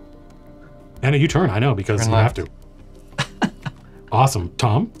 Anna? Anna, you turn. I know because Turn you left. have to. Awesome.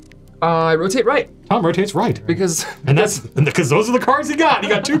 Tom? I rotate right Tom rotates right. because And that's because those are the cards he got. He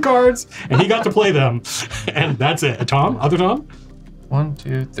got 2 cards, and he got to play them, and that's it. Tom, other Tom, 1,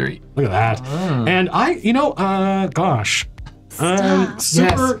 2, 3. look at that. And gosh,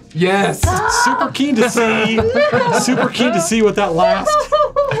 super yes. super keen to see, super keen to see what that last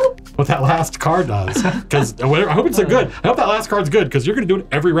card does. Because I hope it's a good. I hope that last card's good because you're gonna do it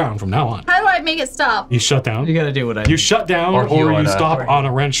every round from now on. How do I make it stop? You shut down. You gotta do what I You shut down, Or heal or at you a- stop on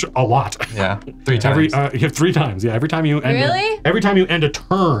a wrench a lot. Yeah. 3 times. You have 3 times. Yeah, every time you end. Really? Every time you end a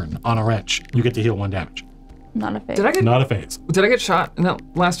turn on a wrench, you get to heal 1 damage. Not a phase. Not a phase. Did I get shot in that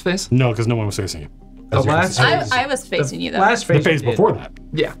last phase? No, because no one was facing you. The last phase. I was facing you though. Last The phase. phase you did. before that.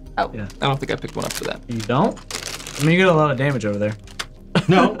 Yeah. Oh. Yeah. I don't think I picked one up for that. You don't? I mean, you got a lot of damage over there.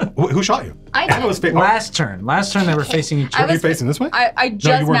 No, who shot you? I Anna did. was facing. Last turn they were facing each I other. Were you was- facing this way? I No,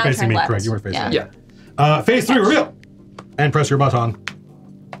 just you weren't now facing turned me. left. Correct, you weren't facing me. Yeah. Phase 3 reveal, and press your button.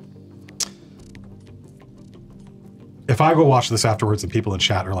 If I go watch this afterwards and people in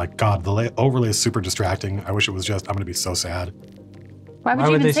chat are like, "God, the overlay is super distracting. I wish it was just. I'm going to be so sad." Why would Why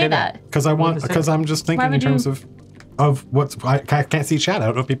you would even they say say that? that? Because I'm just thinking in would terms you- of what's. I can't see chat. I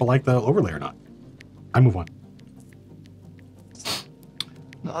don't know if people like the overlay or not. I move 1.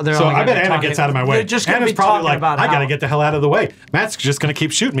 So I bet Anna gets out of my way. They're just gonna Anna's be probably talking like, about I how- gotta get the hell out of the way. Matt's just gonna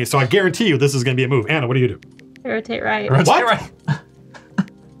keep shooting me, so I guarantee you this is gonna be a move. Anna, what do you do? Rotate right. Rotate What? right.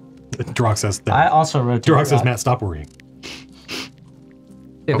 Drock says I also rotate. Drock says, right. Matt, stop worrying.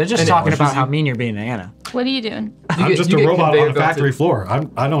 Yeah, they're just And it talking pushes about how you. mean you're being to Anna. What are you doing? I'm just you a get robot conveyor on a factory belted. floor. I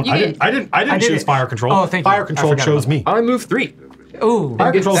get- didn't did choose it. fire control. Oh, thank you. Fire I control forgot chose about me. I move 3. Ooh,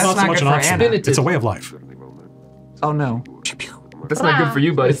 Fire control is that's not so much good an for option. Anna. It's a way of life. Oh no, That's not good for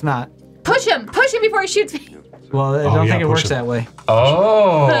you, buddy. it's not. Push him before he shoots me. Well, I Oh, don't yeah, think it push works him. that way.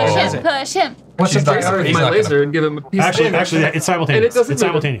 Oh. Push does him. it? Push him. What's She's the not gonna- priority? he's my not laser and give him a piece Actually, of damage. it's simultaneous. And it doesn't It's move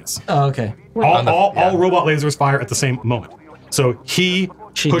it. simultaneous. Oh, okay. All robot lasers fire at the same moment. So he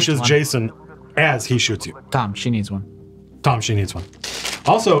She pushes needs one. Jason as he shoots you. Tom, she needs one. Tom, she needs one.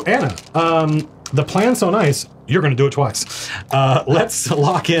 Also, Anna, the plan's so nice, you're going to do it twice. Let's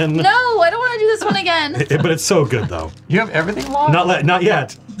lock in. No, I don't want to do this one again. But it's so good, though. You have everything locked? Not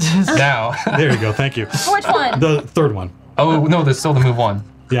yet. Now. There you go. Thank you. Which one? The third one. Oh, no, there's still the move one.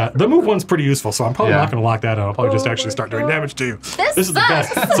 Yeah, the move one's pretty useful, so I'm probably Yeah. not going to lock that in. I'll probably just actually start doing damage to you. This is the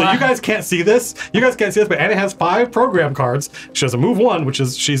best. sucks. So you guys can't see this. But Anna has 5 program cards. She has a move 1, which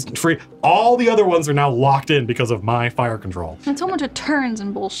is she's free. All the other ones are now locked in because of my fire control. It's so much of turns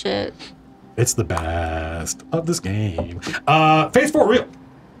and bullshit. It's the best of this game. Phase 4 real.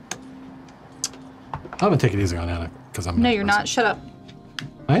 I'm gonna take it easy on Anna because I'm. No, you're not. Shut up.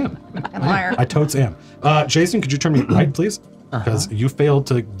 I am. Fucking liar. I totes am. Jason, could you turn me right, please? Because you failed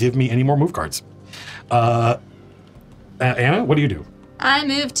to give me any more move cards. Anna, what do you do? I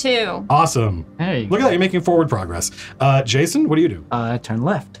move 2. Awesome. There you Look go. at that, you're making forward progress. Jason, what do you do? I turn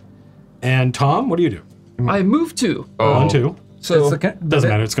left. And Tom, what do you do? I move 2. Oh. 1, 2. So Doesn't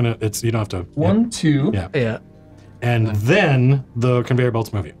matter. You don't have to. 1, 2. Yeah. Yeah. And then the conveyor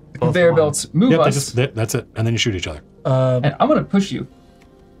belts move you. Conveyor belts move Yep, us. that's it. And then you shoot each other. And I'm gonna push you.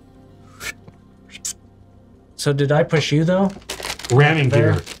 So did I push you though? Ramming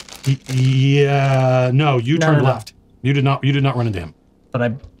There? gear. Yeah. No, you No, turned no, no. left. You did not run into him. But I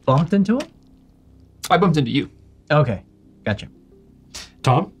bumped into him? I bumped into you. Okay. Gotcha.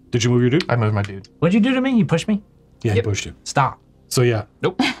 Tom, did you move your dude? I moved my dude. What'd you do to me? You pushed me? Yeah, he Yep. pushed you. Stop. So yeah,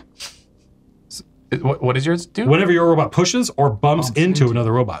 Nope. What does yours do? whenever your robot pushes or bumps Bumps into into.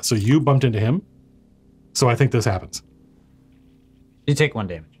 another robot, so you bumped into him. So I think this happens You take 1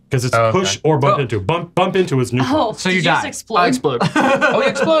 damage. because it's Oh, okay. push or bump Oh. into. Bump into is neutral. Oh, So did you just die. explode? I explode. Oh, you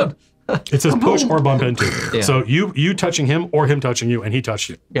explode. It says push or bump into. Yeah. So you touching him or him touching you, and he touched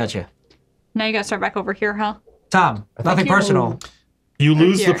you. Gotcha. Now you gotta start back over here, huh? Tom, nothing personal. You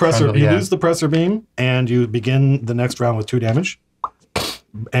lose the here. presser. You Yeah. lose the presser beam, and you begin the next round with 2 damage.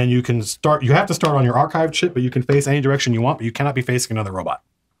 And you can start. You have to start on your archived ship, but you can face any direction you want. But you cannot be facing another robot.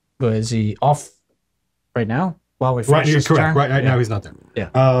 But is he off right now? While we Right, finish you're this correct. turn? Right Yeah. now he's not there. Yeah.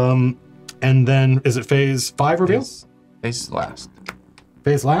 And then is it phase 5 reveal? Face last.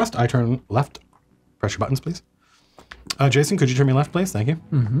 Phase last. I turn left. Press your buttons, please. Jason, could you turn me left, please? Thank you.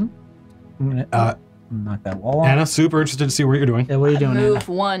 I'm gonna knock that wall off. Anna, super interested to see what you're doing. Yeah, what are you doing, Anna? Move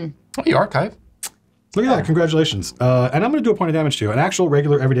 1. Oh, you archive. Look at that. Congratulations. And I'm going to do a point of damage to you. An actual,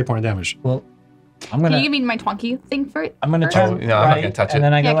 regular, everyday point of damage. Well, I'm Can you gonna give me my twonky thing for it? I'm gonna first? turn Oh, no, I'm not right, gonna touch it. and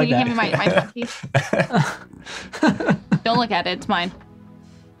then I Yeah, go can like you that. give me my twonky? Don't look at it. It's mine.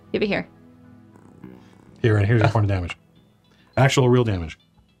 Give it here. Here, and here's your point of damage. Actual, real damage.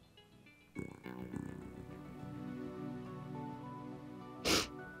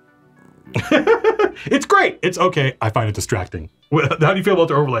 It's great. It's okay. I find it distracting. How do you feel about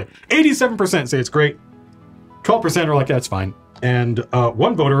the overlay? 87% say it's great. 12% are like, that's fine. And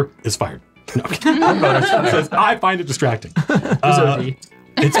 1 voter is fired. No. 1 voter says, I find it distracting. It was OD.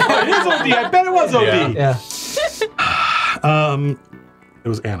 It is OD. I bet it was OD. Yeah. Yeah. It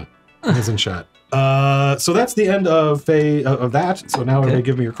was Anna. He's in chat. So that's the end of that. So now everybody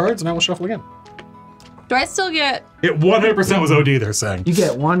give me your cards and I will shuffle again. Do I still get? It 100% was OD, they're saying. You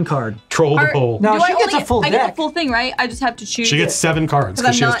get 1 card. Troll the Are- poll. No, do she I gets only a full I get deck. the full thing, right? I just have to choose. She gets 7 cards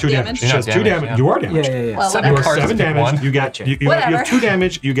 'Cause because she I'm has not 2 damage. damaged. She You're has not 2 damaged, damage. yeah. You are Yeah, damaged. yeah, yeah. Well, You Seven have whatever. cards 7 to pick damage. one. You get Gotcha. you have Whatever. 2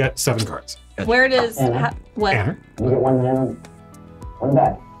 damage. You get 7 cards. Where does what? Anna, You get 1 hand, 1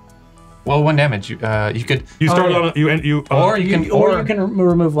 back. Well, 1 damage. You could. you start yeah. on a, you end you. Or you can. Or you can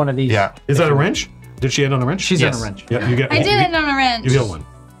remove one of these. Yeah. Is that a wrench? Did she end on a wrench? She's Yes. on a wrench. Yeah, you get. I did you, it on a wrench. You heal 1.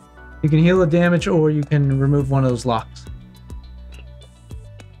 You can heal the damage, or you can remove one of those locks.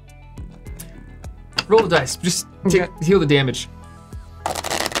 Roll the dice. Just heal the damage.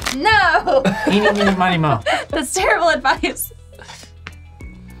 No, Eeny, meeny, miny, mo. that's terrible advice.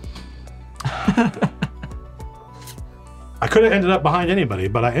 I could have ended up behind anybody,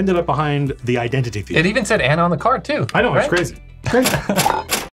 but I ended up behind the identity thief. It even said Anna on the card too. I know, it's right? crazy. Crazy.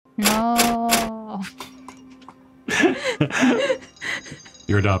 No.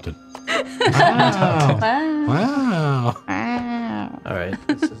 You're adopted. Wow. Wow. Wow. Wow. All right.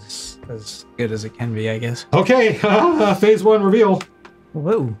 This is as good as it can be, I guess. Okay, phase 1 reveal.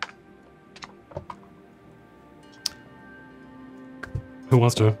 Whoa. Who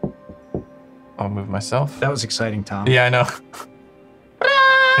wants to? I'll move myself. That was exciting, Tom. Yeah, I know.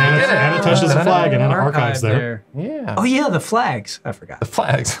 Anna, did it. Anna touches the flag and Anna archives Archive there. Yeah. Oh yeah, the flags. I forgot. The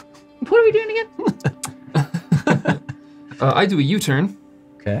flags. What are we doing again? I do a U-turn.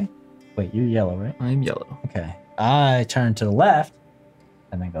 Okay. Wait, you're yellow, right? I'm yellow. Okay. I turn to the left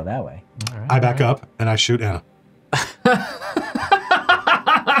and then go that way. I back up and I shoot Anna.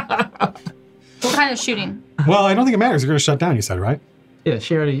 What kind of shooting? Well, I don't think it matters. You're going to shut down, you said, right? Yeah,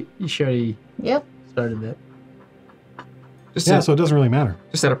 she already Yep. started that. So it doesn't really matter.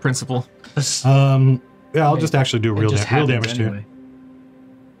 Just out of principle. Yeah, I'll just actually do real damage to you. anyway.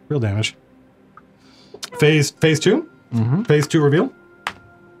 Real damage. Phase 2? Mm-hmm. Phase 2 reveal?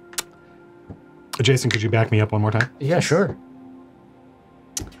 Jason, could you back me up one more time? Yeah, sure.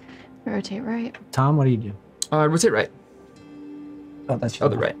 Rotate right. Tom, what do you do? Rotate right. Oh, that's Oh,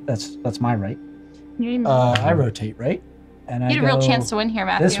 the right. That's my right. You I rotate right, and I had a real go chance to win here,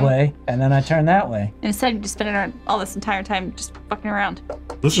 Matthew. this way, and then I turn that way. And instead, you just spend it on all this entire time just fucking around.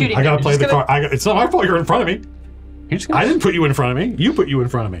 Listen, Shooting I gotta me. play the card. It's not my fault you're in front of me. You're just gonna... I didn't put you in front of me. You put you in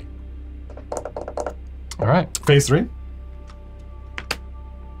front of me. All right. Phase 3?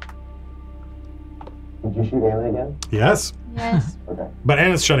 Did you shoot Anna again? Yes. Yes. Okay. But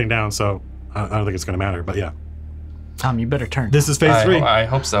Anna's shutting down, so I don't think it's gonna matter. But yeah. Tom, you better turn. This is phase 3. I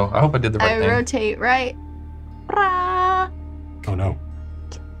hope so. I hope I did the right I thing. rotate right. Oh no.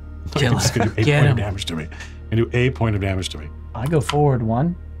 Kill You're just gonna do 8 Get point of him. damage to me. And do 8 point of damage to me. I go forward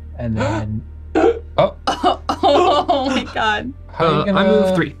 1, and then Oh, Oh my god. How are you I gonna-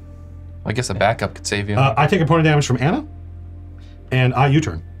 move 3. I guess a backup could save you. I take a point of damage from Anna, and I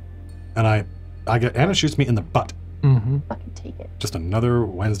U-turn. And I get Anna shoots me in the butt. mm-hmm. Fucking take it. Just another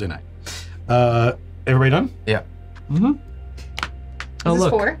Wednesday night. Everybody done? yeah. Mm-hmm. Oh Is this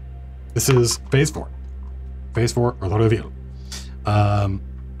look, 4? This is phase 4. Phase 4, or reveal.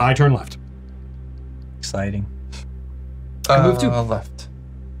 I turn left. exciting. I move 2. Left.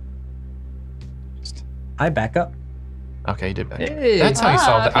 I back up. Okay, you did back. Hey. That's how you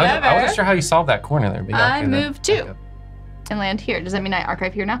solved it. I clever. wasn't sure how you solved that corner there. But yeah, I okay, then. move 2. Back up. And land here. Does that mean I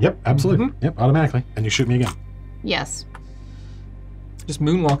archive here now? Yep, absolutely. Yep, automatically. And you shoot me again. Yes. Just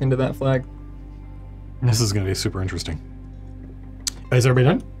moonwalk into that flag. This is going to be super interesting. Is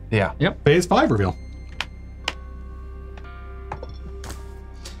everybody done? Yeah. Phase 5 reveal.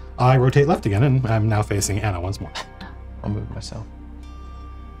 I rotate left again, and I'm now facing Anna once more. I'll move myself.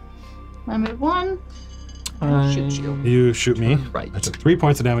 I move 1. I Shoot you. You shoot me. Right. I took 3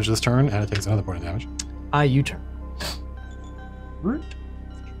 points of damage this turn, and it takes another point of damage. I U-turn.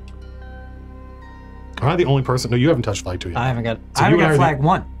 Am I the only person? No, you haven't touched flag 2 yet. I haven't got. So I haven't you and I got are flag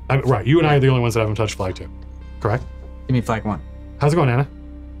 1. Right, you and I are the only ones that haven't touched flag 2. Correct? Give me flag 1. How's it going, Anna?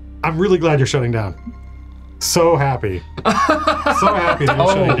 I'm really glad you're shutting down. So happy. So happy that you're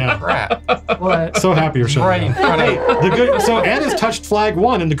shutting Oh, down. crap. What? So happy you're shutting Right in down. front of you. So Anna's touched flag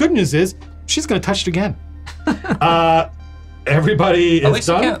 1, and the good news is she's going to touch it again. Everybody At is least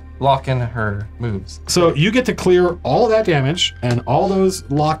you done. can't lock in her moves. So you get to clear all that damage and all those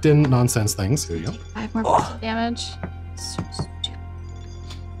locked in nonsense things. Here you go. 5 more points of damage.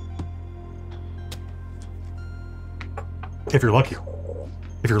 If you're lucky.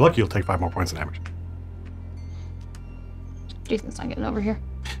 If you're lucky, you'll take 5 more points of damage. Jason's not getting over here.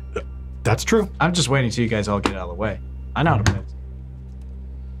 That's true. I'm just waiting till you guys all get out of the way. I know how to move.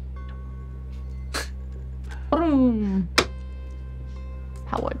 Boom.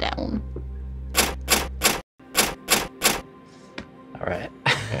 Power down. All right.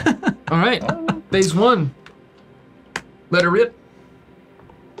 All right. Phase 1. Let her rip.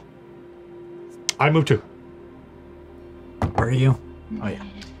 I move 2. Where are you? Oh yeah.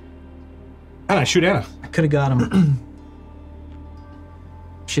 And I shoot Anna. I could have got him.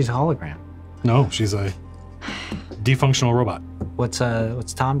 She's a hologram. No, she's a defunctional robot. What's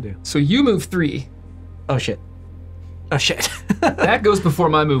Tom do? So you move 3. Oh shit. Oh shit. That goes before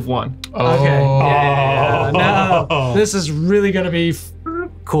my move 1. Oh. Okay. Yeah. No. Oh. This is really gonna be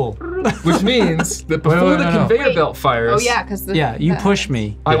cool. Which means that before wait, the no. conveyor Wait. belt fires, Oh yeah, because Yeah, you push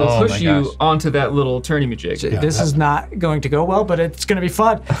me. I will Oh my push you gosh. onto that little turny-majig. This is not going to go well, but it's gonna be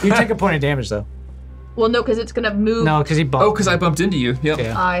fun. You take a point of damage though. Well, no, because it's gonna move. No, because he bumped. Oh, because I bumped into you. Yep.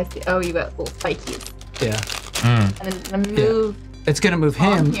 Yeah. I see. Oh, you got little spikies, Yeah. and then it's gonna move It's gonna move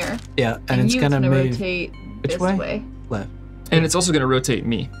on him. here, Yeah, and it's you gonna move rotate Which this way? way. left. And it's also going to rotate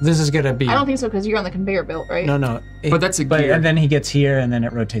me. This is gonna be. I don't think so because you're on the conveyor belt, right? No. But that's a gear. And then he gets here, and then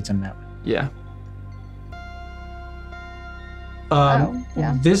it rotates him that way. Yeah. Oh,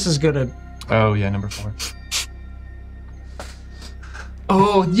 yeah. This is gonna. Oh, yeah, number 4.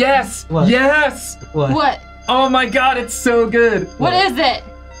 Oh, yes! What? Yes! What? What? Oh my god, it's so good! What is it?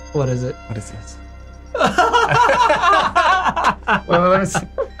 What is it? What is this? Well, let me see. Who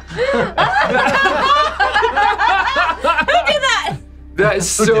did that? That is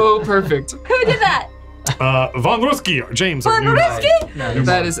so perfect. Who did that? Von Ruski, or James. our Von new- Ruski? new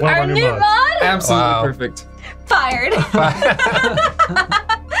That mod. is One of Our new mods. mod? Absolutely Wow. perfect. Fired.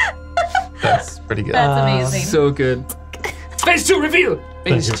 That's pretty good. That's amazing. So good. Phase 2 reveal!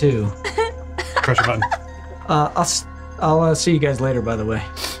 Phase 2. Press your button. I'll see you guys later. By the way,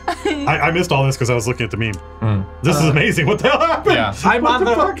 I missed all this because I was looking at the meme. This is amazing. What the hell happened? Yeah. I'm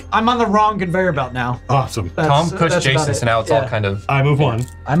on the wrong conveyor belt now. Awesome. Tom pushed that's about Jason, it. so now it's all kind of. I move 1.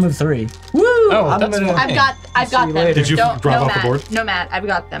 I move 3. Woo! Oh, that's gonna- fine. I've got you them. later. Did you Don't, drop no, off the Matt. board? No, Matt. I've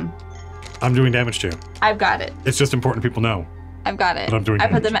got them. I'm doing damage too. I've got it. It's just important people know. I've got it. But I'm doing I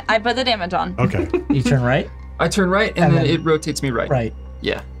put damage. the damage on. Okay. You turn right. I turn right, and And then then- it rotates me right. Right.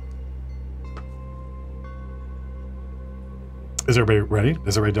 Yeah. Is everybody ready?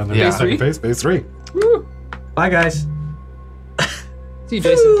 Is everybody done their Yeah. second phase? Phase 3. Woo. Bye, guys. See you,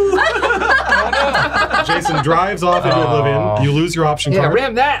 Jason. Jason drives off into oblivion. You lose your option Yeah, card.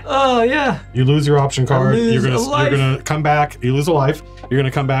 ram that. Oh yeah. You lose your option card. lose You're a life. gonna come back. You lose a life. You're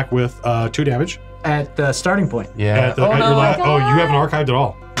gonna come back with 2 damage. At the starting point. Yeah. At your oh, you haven't archived at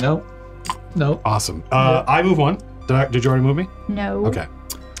all. Nope. Nope. Awesome. I move 1. Did you already move me? No. Okay.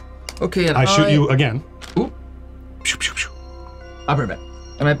 Okay, and I shoot you again. Ooh. Pew, pew, pew. I'll be right back.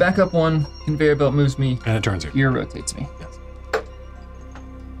 And I back up 1. Conveyor belt moves me. And it turns you. Gear rotates me.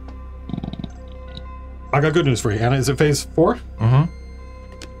 I got good news for you, Anna. Is it phase 4?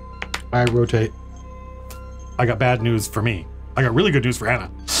 Mm-hmm. I rotate. I got bad news for me. I got really good news for Anna.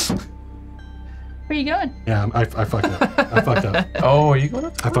 Where are you going? Yeah, I fucked up. I fucked up. Oh, are you going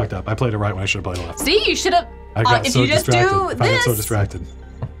up? I fucked up. I played it right when I should have played it left. See, you should have. I got if so you just distracted. do I got so this, distracted.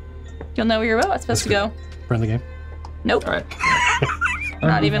 you'll know where your robot's supposed to go. Friendly game? Nope. All right.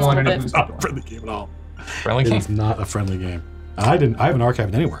 Not even a little bit. It's not a friendly game at all. Friendly It game? is not a friendly game. I haven't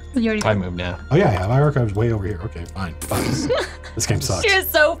archived anywhere. You already. I moved now. Oh yeah, my archive's way over here. Okay, fine. This game sucks. You're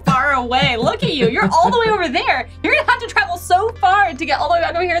so far away. Look at you. You're all the way over there. You're gonna have to travel so far to get all the way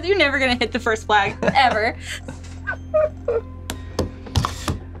back over here that you're never gonna hit the first flag ever.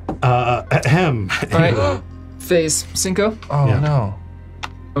 Ahem. All right. Phase. Cinco. Oh, Yeah. no.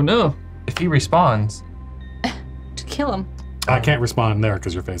 Oh no. If he respawns. To kill him. I can't respond there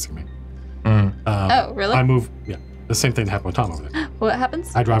because you're facing me. Oh, really? I move. Yeah, the same thing happened with Tom over there. What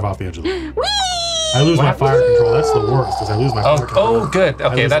happens? I drive off the edge of the. Whee! I lose my What? fire control. That's the worst because I lose my fire control. Oh, good. I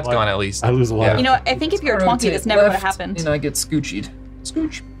Okay, lose that's a life. gone at least. I lose a lot. Yeah. You know what? I think if you're a twonky, Rotate this never would have left, happened. And I get scoochied.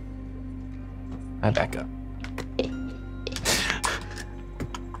 Scooch. I back up.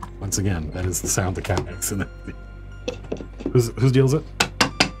 Once again, that is the sound the cat makes. In whose deal is it? I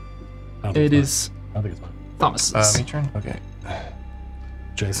don't think It it's is mine. I don't think it's mine. Thomas's. Me turn? Okay.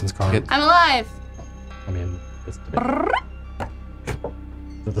 Jason's car. Hit. I'm alive. I mean, is that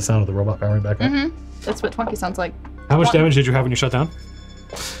the sound of the robot powering back up? Mm-hmm. That's what twonky sounds like. How much damage did you have when you shut down?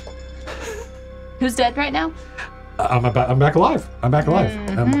 Who's dead right now? I'm back alive. I'm back alive.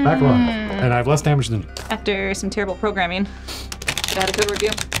 I'm back alive. And I have less damage than you. After some terrible programming. Should have had a code review.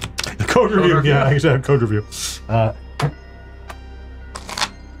 The code review. Yeah, I should have code review.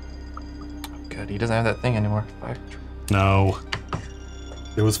 Good. He doesn't have that thing anymore. Fire. No.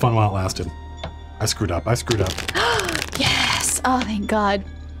 It was fun while it lasted. I screwed up. Yes. Oh, thank God.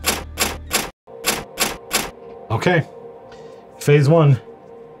 Okay. Phase 1.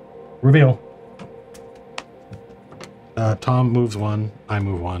 Reveal. Tom moves 1. I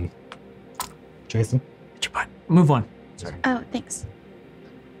move 1. Jason? Get your butt. Move 1. Sorry. Oh, thanks.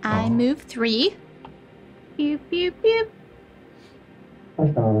 I move 3. Beep, beep, beep.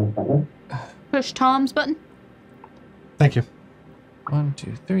 Push Tom's button. Push Tom's button. Thank you. 1,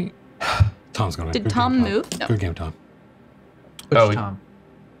 2, 3. Tom's going to Did Tom move? No. Good game, Tom. Push Oh, Tom.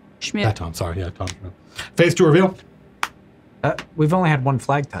 Schmidt. Yeah, Tom. Sorry. Yeah, Tom. Phase 2 reveal. We've only had one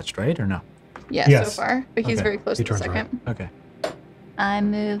flag touched, right? Or no? Yeah, Yes. so far. But he's Okay. very close He to the turns second. Okay. I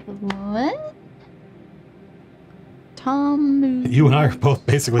move 1. Tom moves. You and I are both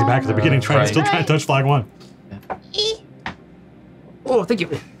basically back at the beginning, Right. still trying to touch flag 1. Oh, thank you.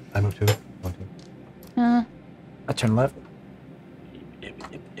 I move 2. 1, 2. I turn left.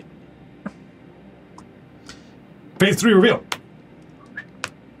 Phase 3 reveal.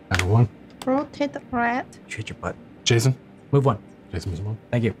 I move 1. Rotate the rat. Shoot your butt. Jason. Move 1. Jason moves 1.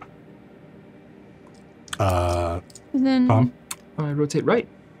 Thank you. And then Tom. I rotate right.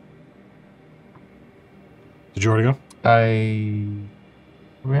 Did you already go? I.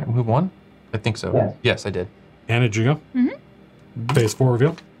 Move 1? I think so. Yes. Yes, I did. Anna, did you go? Mm-hmm. Phase 4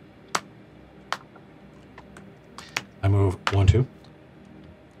 reveal. I move 1, 2.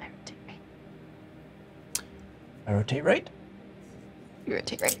 I rotate right. I rotate right. You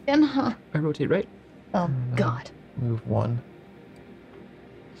rotate right again, huh? I rotate right. Oh, God. Move 1.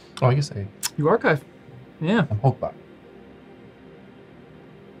 Oh, I guess You archive. Yeah. I'm Hulkbot.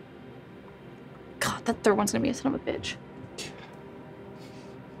 God, that third one's gonna be a son of a bitch.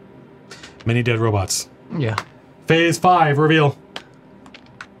 Many dead robots. Yeah. Phase 5 reveal.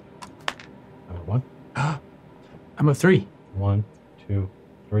 I move 1. I'm a 3. 1, 2,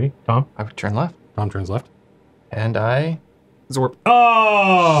 3. Tom? I would turn left. Tom turns left. And I Zorp.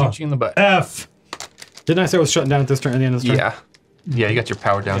 Oh! shoot you in the butt. F! Didn't I say I was shutting down at this turn, at the end of this turn? Yeah. Yeah, you got your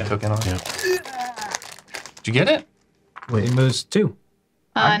power down token on. Yeah. Did you get it? Wait, it moves 2.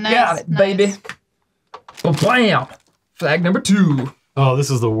 Nice. Got it, baby. Well, blam! Flag number 2. Oh,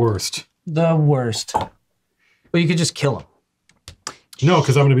 this is the worst. The worst. Well, you could just kill him. No,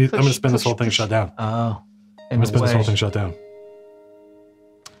 because I'm gonna spend this whole thing shut down. Oh. I'm gonna spend this whole thing shut down.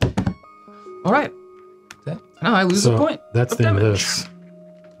 All right. Now I lose a point. That's of the end of damage.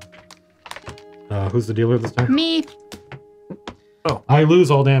 this. Who's the dealer this time? Me. I lose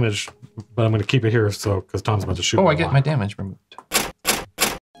all damage, but I'm gonna keep it here because Tom's about to shoot. Oh, me I a get lot. my damage removed.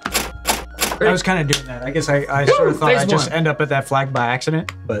 I was kind of doing that. I guess I sort of thought phase I'd just one. end up at that flag by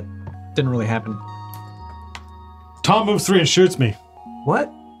accident, but didn't really happen. Tom moves 3 and shoots me.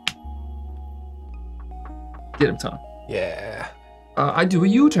 What? Get him, Tom. Yeah. I do a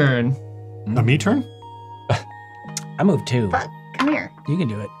U-turn. A me turn? I moved 2. Fuck. Come here. You can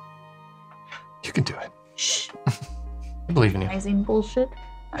do it. You can do it. Shh. I believe in you. Rising bullshit.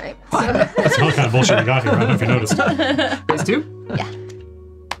 All right. That's all kind of bullshit we got here. I don't know if you noticed. Phase 2. Yeah.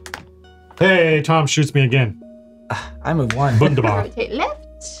 Hey, Tom shoots me again. I moved 1. Wunderbar. Rotate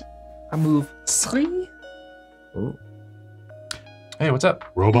left. I move 3. Ooh. Hey, what's up?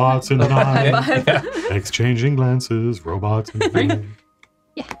 Robots in the night. Five. Exchanging glances. Robots in the night.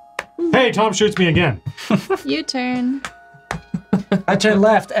 Yeah. Hey, Tom shoots me again. U-turn. I turn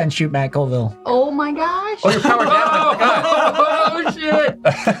left and shoot Matt Colville. Oh my gosh. Oh, you're powered down. I Oh,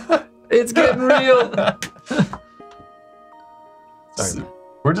 shit. It's getting real. Sorry.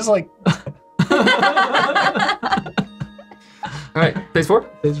 We're just like, All right. Phase 4.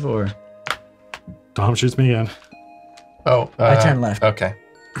 Phase 4. Tom shoots me again. I turn left. Okay.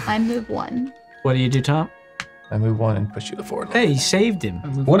 I move 1. What do you do, Tom? I move 1 and push you the forward. Hey, you saved him.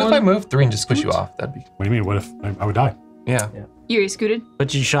 What if I move 3 and just push you off? That'd be. What do you mean? What if I would die? Yeah. You scooted?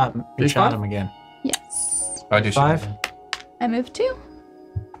 But you shot Phase 5? him again. Yes. I do shoot 5. again. I move 2.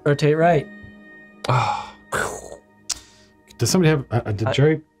 Rotate right. Oh, Does somebody have? Did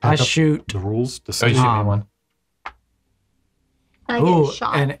Jerry I pack up shoot. the rules? Does oh you somebody- shoot me 1. And I get a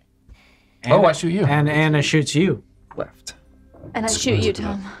shot. and Oh, I shoot you. And Anna shoots you. Left. And I shoot you,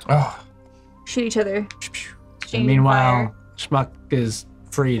 Tom. Oh. Shoot each other. And Exchanging meanwhile, fire. Schmuck is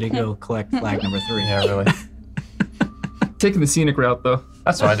free to go collect flag number 3. Yeah, really. Taking the scenic route, though.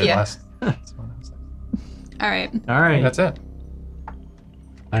 That's what I did Yeah. last. That's what I was like. All right. All right. That's it.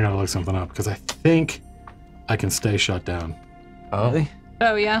 I gotta look something up because I think I can stay shut down. Oh. Really?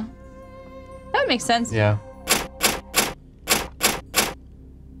 Oh, yeah. That would make sense. Yeah.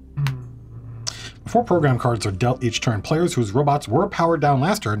 Before program cards are dealt each turn, players whose robots were powered down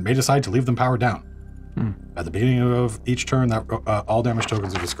last turn may decide to leave them powered down. At the beginning of each turn, that all damage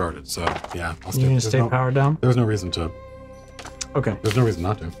tokens are discarded. So yeah, I'll You gonna there's stay no- powered down? There's no reason to. Okay. There's no reason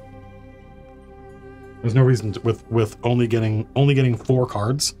not to. There's no reason to, with only getting 4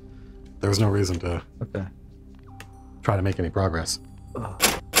 cards. There's no reason to Okay. try to make any progress.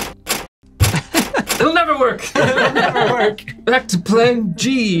 It'll never work. It'll never work. Back to plan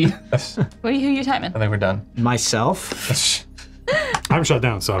G. Who are you timing? I think we're done. Myself? I'm shut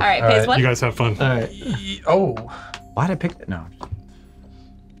down, so All right, All phase right, 1. you guys have fun. All right. Oh. Why'd I pick that? No.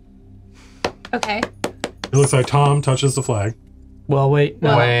 Okay. It looks like Tom touches the flag. Well, wait.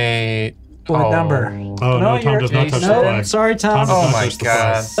 No. Wait. What number? Oh no, Tom you're- does not touch the No, flag. sorry, Tom. Tom Oh does not my touch the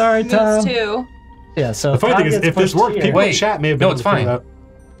flag. God. Sorry, Moves Tom. 2. Yeah, so The funny Tom thing is, gets if this pushed worked, here. people in Wait. chat may have No, been it's able to figure fine.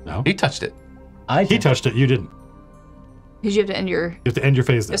 it out. No, He touched it. he touched it. You didn't. Because you have to end your You have to end your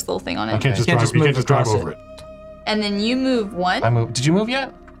phase. Then. this little thing on You it. can't just Can't drive. just You move can't just drive across over it. And then you move 1. I moved. Did you move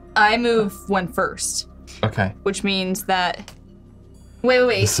yet? I move 1 first, Okay. which means that.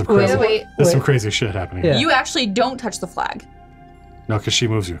 Wait. This is some crazy, Wait. There's some crazy shit happening. Yeah. You actually don't touch the flag. No, because she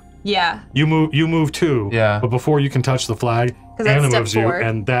moves you. Yeah. You move 2. Yeah. But before you can touch the flag, 'Cause that's Anna step moves 4. you,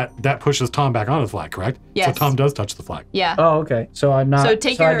 and that pushes Tom back onto the flag. Correct? Yes. So Tom does touch the flag. Yeah. Oh, okay. So I'm not. So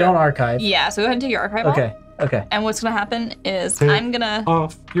take I your- don't archive. Yeah. So go ahead and take your archive off. Okay. Okay. And what's gonna happen is Take I'm gonna.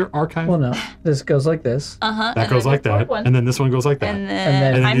 Off your archive. Well, no. This goes like this. that goes like that, and then this one goes like that. And then- then,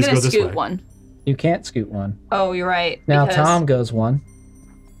 And then I'm these gonna go this scoot way. 1. You can't scoot 1. Oh, you're right. Now because- Tom goes 1.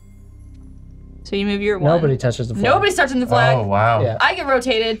 So you move your 1. Nobody touches the flag. Nobody's touching the flag. Oh wow. Yeah. I get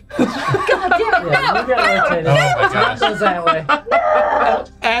rotated. God damn it! Yeah, you gotta rotate it. Oh my gosh. Goes that way.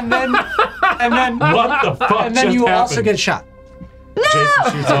 And then What the fuck and then just you happened? also get shot. Jason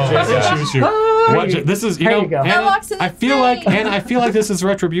shoots you. Oh my Jason gosh. shoots you. What, this is, you There know, you go. Anna, locks in the I feel like, thing. Anna, I feel like this is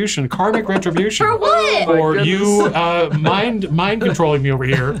retribution, karmic retribution. For what? For you mind controlling me over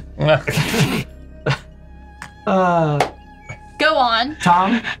here. Go on.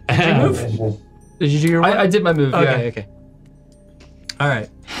 Tom, did you move? Did you do your one? I did my move. Okay, Yeah. okay. All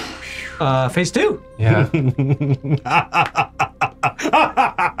right. Phase 2. Yeah.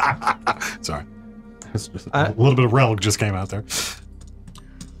 Sorry. A little bit of relic just came out there.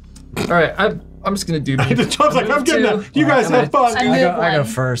 All right. I'm just gonna do. Tom's like, I'm getting that. You guys have fun. I I move go one.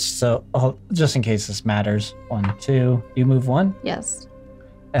 first, so just in case this matters. 1, 2. You move 1. Yes.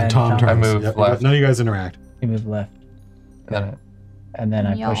 And Tom turns. I move Yep, left. none of you guys interact. You move left. And And then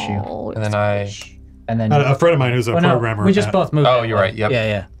I push you. Yo, then I. And then A friend of mine who's a Oh, no, programmer. we just both moved. Oh, you're right. Yep.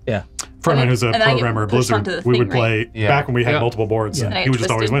 Yeah. A friend of mine who's a And then I get programmer, pushed Blizzard. onto the We thing, would play Yeah. back when we had Yeah. multiple boards, Yeah. and And he I would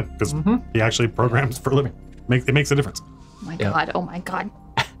just always twisted. win because he actually programs for a living. It makes a difference. Oh my Yep. god. Oh my god.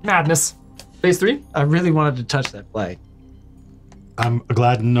 Madness. Phase 3. I really wanted to touch that flag. I'm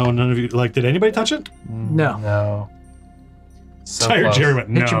glad none of you like. Did anybody touch it? No. No. So Tired close. Jerry went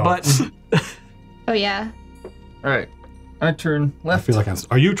no. Hit your button. Oh yeah. All right. I turn I left. feel like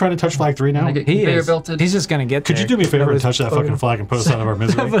Are you trying to touch flag 3 now? I get He conveyor is. belted. He's just gonna get Could there. you do me a favor and Nobody's touch that fucking flag and put us out of our Put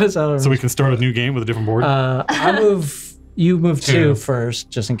misery, us out of so we can start a new game with a different board? I move. You move 2 2. first,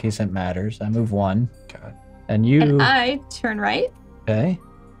 just in case it matters. I move 1, God. and you. And I turn right, Okay.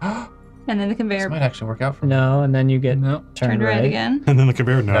 and then the This conveyor might actually work out for me. No, and then you get No. turned turned right again. and then the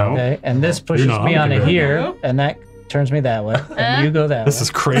conveyor, no. Okay, and this pushes not on me the onto conveyor. here, No. and that turns me that way, and you go that This way. is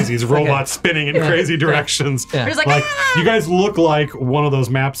crazy. It's robots spinning in Yeah. crazy directions. Yeah. There's like, Like, ah! you guys look like one of those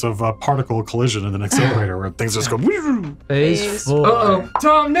maps of particle collision in an accelerator where things just go. Woo! Phase Phase 4. Uh-oh.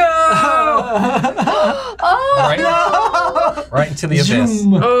 Tom, no! Oh, Right into the abyss.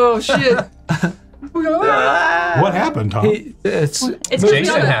 Oh, shit. What happened, Tom? it's It's because we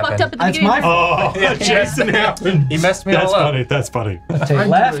Jason all got happened. fucked up at the That's beginning. my fault. Oh, Yeah. Jason happened. He messed me That's all up. funny. That's funny. take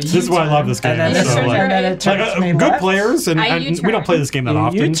left, This is why I love this game. and then, this So, turns like, right. and then it turns me good left. players, and I we U-turn. don't play this game that You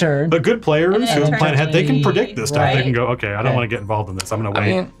often. U-turn. But good players And then who it plan ahead, they can turns predict this stuff. They right. can go, okay, I don't Okay. want to get involved in this. I'm going to I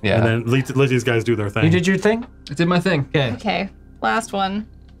wait. mean, yeah. And then let these guys do their thing. You did your thing? I did my thing. Okay. Okay, last one.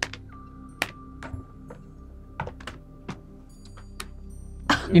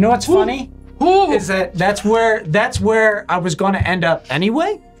 You know what's funny? Ooh. Is that's where I was going to end up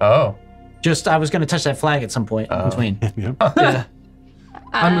anyway. Oh. Just I was going to touch that flag at some point in between. Yeah. Yeah.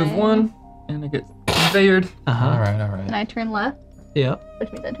 I move 1, and I get conveyored. All Uh-huh. right. All And right. I turn left, Yeah.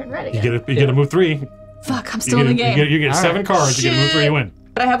 which means I turn right You again. get to move 3. Fuck, I'm You still in the game. You get All 7 right. cards. You get to move 3, you win.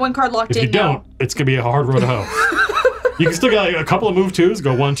 But I have one card locked If in you don't, now. it's going to be a hard road to hoe. You can still get like a couple of move 2s.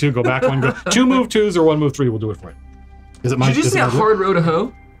 Go 1, 2, go back 1, go 2 move 2s or 1 move 3 will do it for you. Is it my? Did you is say it a my- hard row to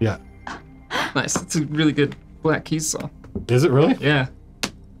hoe? Yeah. Nice. That's a really good Black Keys song. Is it really? Yeah.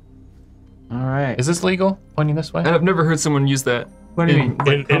 All right. Is this legal? Pointing this way? And I've never heard someone use that. What do you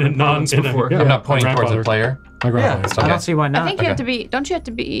mean? In a non before. yeah, I'm not pointing my towards the grandfather- player. My Yeah, grandfather. I Okay. don't see why I not. think you have to be. Don't you have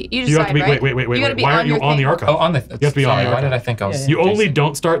to be? You decide, You have to be. right? Wait. You gotta be Why are you your on the thing. archive? Oh, on the. You have to be on sorry, the why archive. did I think I was? You only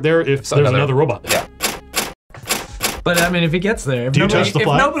don't start there if there's another robot there. Yeah. But I mean, if he gets there, if, Do you nobody, touch the if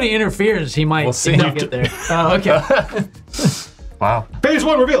flag? nobody interferes, he might We'll see. get there. Oh, okay. Wow. Phase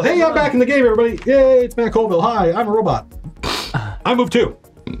 1 reveal. Hey, I'm back in the game, everybody. Yay, it's Matt Colville. Hi, I'm a robot. I move 2.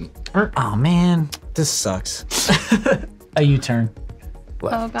 Oh man, this sucks. A U-turn.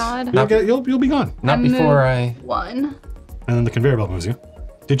 Oh God. You'll be gone. Not I before moved I. 1. And then the conveyor belt moves you.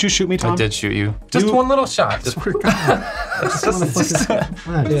 Did you shoot me, Tom? I did shoot you. Just You- one little shot. Just, Swear to God. just a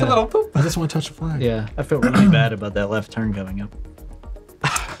Yeah. little poop. I just want to touch the flag. Yeah, I feel really bad about that left turn coming up.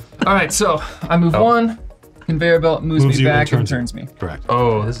 All right, so I move Oh. 1. Conveyor belt moves Moves me you and back and turns turns me. Correct.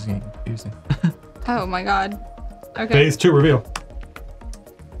 Oh, this is getting confusing. Oh my God. Okay. Phase 2 reveal.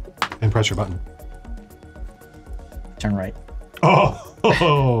 And press your button. Turn right.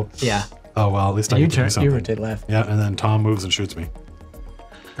 Oh. Yeah. Oh well, at least I You get to do turn. something. You rotate left. Yeah, and then Tom moves and shoots me.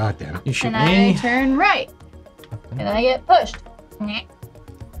 God damn it. You shoot And I me. turn right, and then I get pushed. Nyeh.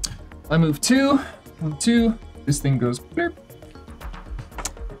 I move 2. Move 2. This thing goes blurp.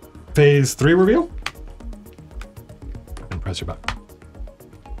 Phase 3 reveal. And press your button.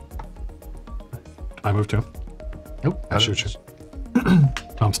 I move 2. Nope. I shoot you.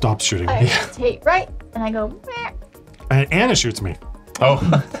 Tom stops shooting I me. rotate right, and I go. Meh. And Anna shoots me. Oh.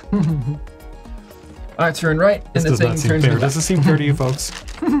 I turn right, This and the does not thing seem turns fair. me Does left. this seem fair to you folks?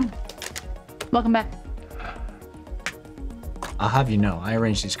 Welcome back. I'll have you know, I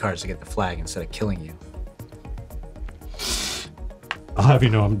arranged these cards to get the flag instead of killing you. I'll have you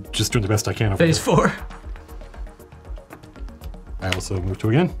know I'm just doing the best I can over Phase here. 4. I also move 2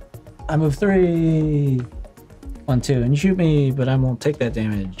 again. I move 3. 1, 2, and you shoot me, but I won't take that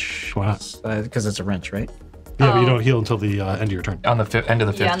damage. Why not? Because it's a wrench, right? Yeah, but you don't heal until the end of your turn. On the end of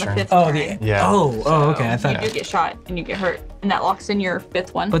the fifth on the turn. fifth Oh, turn. Yeah. Oh, okay. I You thought. do get shot and you get hurt, and that locks in your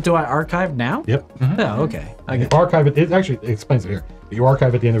 5th one. But do I archive now? Yep. Oh, okay. You archive it. It actually explains it here. You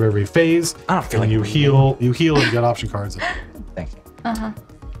archive at the end of every phase. I don't feel and like you heal. You heal and you get option cards. Thank you.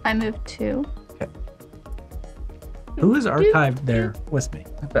 I move 2. Who is archived there with me?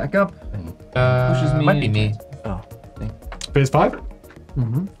 Back up. Pushes me. Might be me. Oh. Phase 5.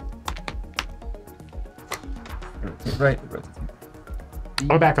 Mm-hmm. Right.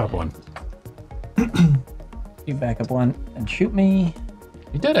 I'll back up one. You back up one and shoot me.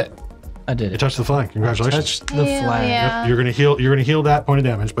 You did it. I did You it. touched the flag. Congratulations. Touch the Hell flag. yeah. You're gonna heal. You're gonna heal that point of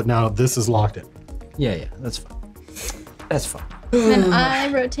damage, but now this is locked in. Yeah, that's fine. That's fine. Then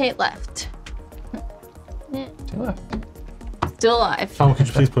I rotate left. Two left. Still alive. Tom, could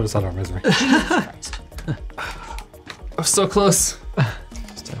you please put us out of our misery? Oh, so close.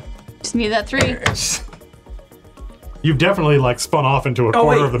 Just need that 3. You've definitely like spun off into a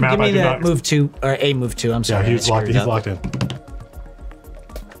corner of the map. Give me I do that not. move 2 or a move 2. I'm sorry. Yeah, he's I locked. screwed He's up. locked in.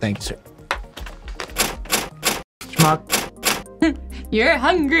 Thank you, sir. Schmuck. You're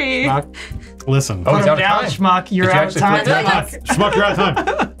hungry. Schmuck. Listen. Oh, he's out of Down, time. Schmuck. You're Did you out of actually time. put Schmuck, you're out of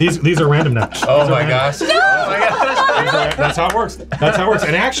time. These are random now. Oh my gosh. Oh my gosh. That's how it works. That's how it works.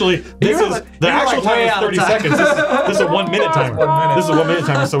 And actually, this You're is like- the you're actual like way time out of is 30 time. seconds. This is a 1 minute timer. 1 minute. This is a 1 minute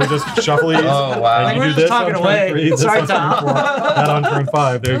timer. So we just shuffle these. Oh, wow. And Like, you we're do just this talking on away. turn 3. This Sorry, on turn Tom. 4. That on turn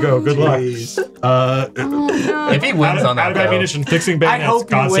 5. There you go. Good luck. If he wins on that, out of though. ammunition, fixing I bayonets. hope you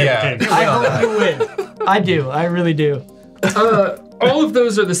God win. save Yeah. the king. I hope you win. I do. I really do. All of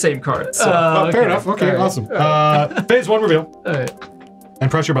those are the same cards. So. Oh, fair enough. Okay, awesome. Phase 1 reveal. All right. And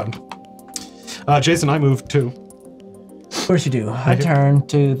press your button. Jason, I move 2. Of course you do. I turn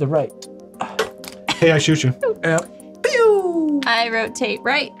to the right. Hey, I shoot you. Yep. Pew! I rotate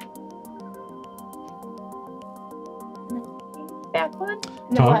right. Back one?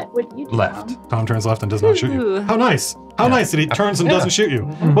 No, Tom? what? What you do? Left. Tom turns left and does not shoot you. Ooh. How nice. How nice that he turns and doesn't shoot you.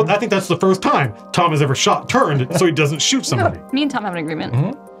 Well, I think that's the first time Tom has ever turned so he doesn't shoot somebody. Me and Tom have an agreement.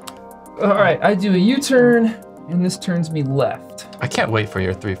 All right, I do a U-turn, and this turns me left. I can't wait for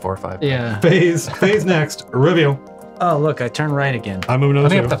your 3, 4, 5. Yeah. Phase next. Reveal. Oh, look, I turn right again. I move I another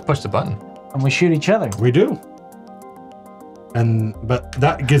think I 2. have to push the button. And we shoot each other. We do. But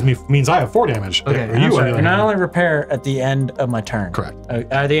that means I have 4 damage. Okay. Or I'm you, sorry. on the And other I hand. only repair at the end of my turn. Correct.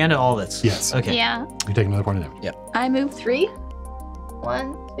 At the end of all this. Yes. Okay. Yeah. You take another point of damage. I move 3.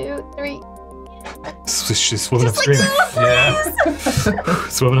 1, 2, 3. She's swimming Just like upstream. Yeah.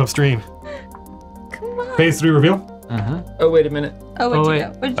 Swimming upstream. Come on. Phase 3 reveal. Uh-huh. Oh, wait a minute. Oh, what'd Oh, you wait. go?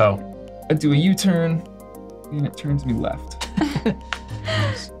 What'd you Oh. I do a U-turn, and it turns me left.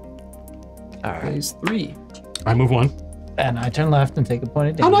 All right. Phase 3. I move 1. And I turn left and take a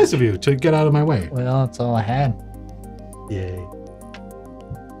point of How damage. nice of you to get out of my way. Well, that's all I had. Yay.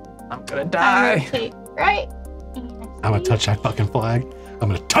 I'm gonna I die. rotate right. I'm gonna touch that fucking flag. I'm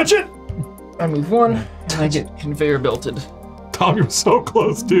gonna touch it. I move 1, and I get conveyor belted. Tom, you were so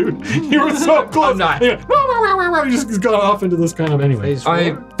close, dude. You were so close. I'm not. You just got off into this kind of anyway. Phase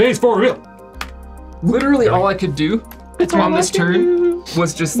 4. Phase 4 reveal. Literally all I could do on this turn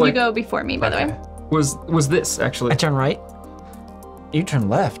was just You like go before me, by the way. was this actually. I turn right. You turn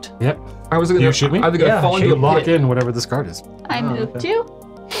left. Yep. I was gonna You shoot me? either gonna Yeah, fall into You a lock pit. in whatever this card is. I Oh, move okay. 2.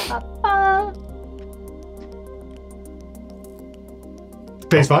 Ba-ba.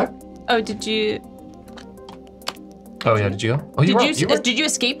 Phase 5. Oh, did you Oh, yeah. Did you go? Oh, you were. You were. did you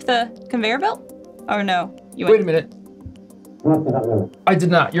escape the conveyor belt? Or no? You Wait a went. minute. Not to that limit. I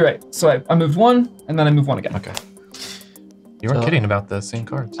did not. You're right. So I moved 1, and then I move 1 again. Okay. You weren't So- kidding about the same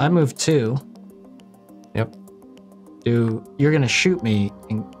cards. I move 2. Yep. You're gonna shoot me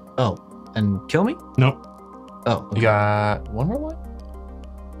and kill me? Nope. Oh. You got one more one?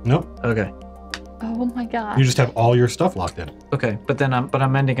 Nope. Okay. Oh my god. You just have all your stuff locked in. Okay. But then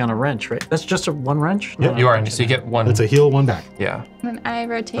I'm ending on a wrench, right? That's just a one wrench? Yep. You are, so you get one. It's a heal, 1 back. Yeah. Then I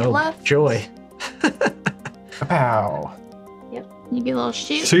rotate Oh, left. joy. Pow. You get a little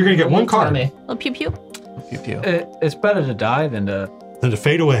shoot. So you're gonna get 1 card, Little pew pew. Pew pew. It's better to die than to then to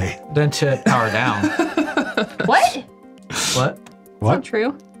fade away. power down. What? What? What? Not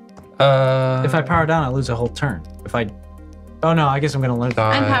true. If I power down, I lose a whole turn. Oh no, I guess I'm gonna lose.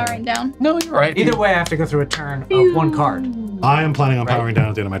 I'm powering down. No, you're right. Either way, I have to go through a turn of 1 card. I am planning on Right. powering down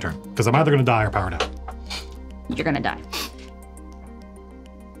at the end of my turn because I'm either gonna die or power down. You're gonna die.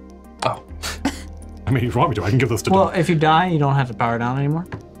 Oh. I mean, if you want me to, I can give this to Well, Tom. if you die, you don't have to power down anymore.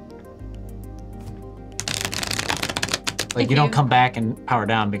 Like If you don't you- come back and power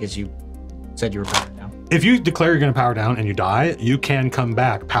down because you said you were powered down. If you declare you're gonna power down and you die, you can come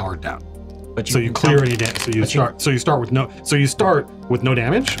back powered down. But So you clear any damage. So you start with no. So you start with no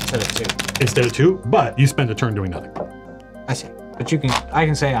damage instead of 2, but you spend a turn doing nothing. I see. But I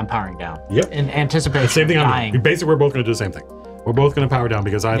can say I'm powering down. Yep. In anticipation. Same thing of I'm dying. doing. Basically, we're both going to do the same thing. We're both going to power down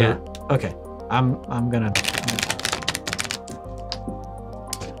because either. Yeah. Okay. I'm gonna.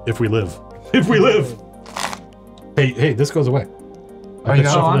 If we live. If we live. Hey, this goes away. Oh, you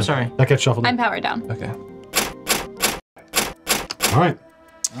got I'm in. sorry. That gets shuffled I'm in. powered down. Okay. All right.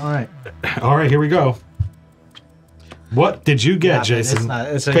 All right. Here we go. What did you get, Jason?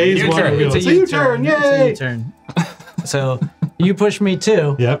 It's a Phase U-turn. 1 reveal. It's a U-turn. Yay! It's a U-turn. So you push me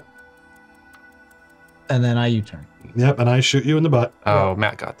 2, Yep. and then I U-turn. Yep. And I shoot you in the butt. Oh,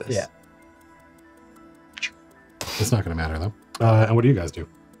 Matt got this. Yeah. It's not going to matter, though. And what do you guys do?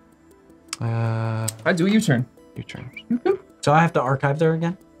 I do a U-turn. U-turn. So I have to archive there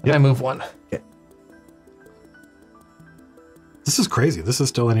again? Yeah, I move 1. This is crazy. This is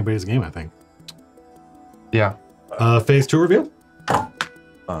still anybody's game, I think. Yeah. Phase 2 reveal?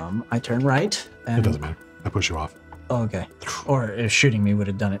 I turn right. And, It doesn't matter. I push you off. Oh, okay. Or if shooting me would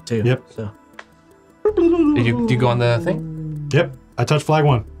have done it too. Yep. So Do you go on the thing? Yep. I touch flag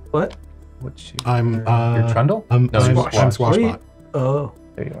 1. what? What's I'm your trundle? I'm No, squash. I'm squash Wait. bot. Oh.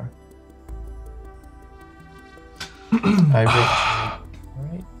 There you are. I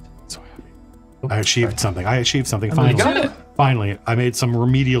right. So happy. I achieved something. You Finally. got it. Finally, I made some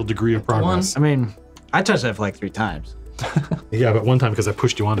remedial degree of progress. I mean, I touched that flag 3 times. Yeah, but one time because I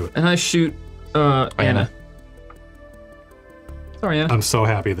pushed you onto it. And I shoot Anna. Sorry, Anna. I'm so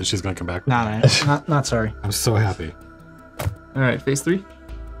happy that she's gonna come back. Not sorry. I'm so happy. All right, phase 3.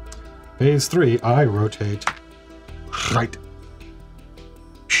 Phase 3, I rotate right.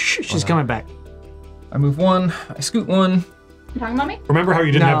 She's coming back. I move 1. I scoot 1. You talking about me? Remember how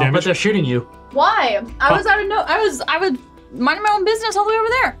you didn't have But damage? they're shooting you. Why? I was minding my own business all the way over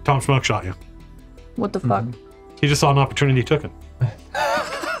there. Tom Smoke shot you. What the fuck? He just saw an opportunity, took it.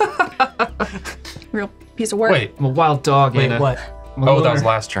 Real piece of work. Wait. I'm a wild dog, Wait, Anna. what? I'm a Oh, that loner. was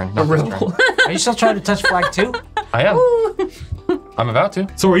last turn. A Not this rebel. turn. Are you still trying to touch flag 2? I am. I'm about to.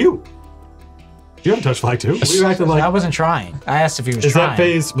 So are you. You haven't touched flag 2. You acted I like. wasn't trying. I asked if he was Is trying. that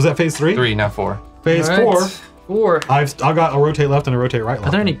phase? Was that phase 3? 3, now 4. Phase All right. 4. 4. I've got a rotate left and a rotate right. Are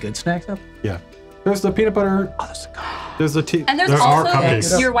Left. there any good snacks up? Yeah. There's the peanut butter. Oh, that's good. There's the tea. And there's there are also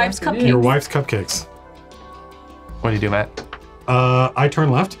cupcakes. your wife's cupcakes. Your wife's cupcakes. What do you do, Matt? I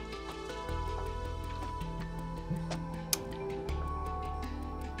turn left.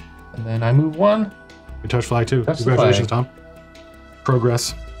 And then I move 1. You touch flag 2. Touch the Congratulations, flag. Tom.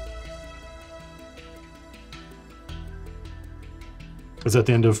 Progress. Is that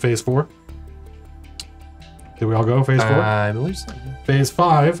the end of phase 4? Did we all go? Phase 4? I believe so. Phase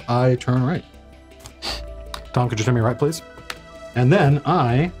 5, I turn right. Tom, could you turn me right, please? And then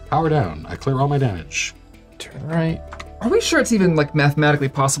I power down. I clear all my damage. Turn right. Are we sure it's even like mathematically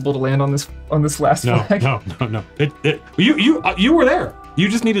possible to land on this last No, flag? no. You were there. You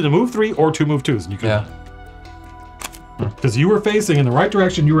just needed to move 3 or 2 move 2s, and you could. Yeah. Because you were facing in the right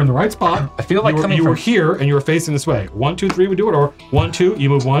direction, you were in the right spot. I feel like you were here and you were facing this way. 1, 2, 3 would do it, or 1, 2, you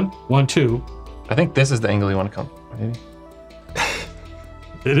move 1, 1, 2. I think this is the angle you want to come. Maybe.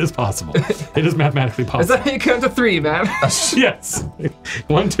 It is possible. It is mathematically Is possible. that how you count to 3, man? Yes.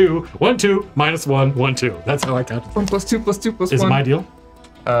 1, 2, 1, 2, minus 1, 1, 2. That's how I count. 1 + 2 + 2 + 1. Is it my deal?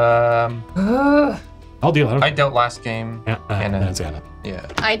 I'll deal. I dealt last game. Yeah, and that's Anna. Yeah.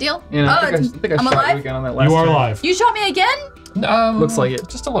 Ideal. You know, Oh, I think I I'm shot alive? you again on that last You are turn. alive. You shot me again? Looks like it.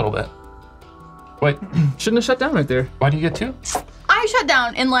 Just a little bit. Wait, Shouldn't have shut down right there. why do you get 2? I shut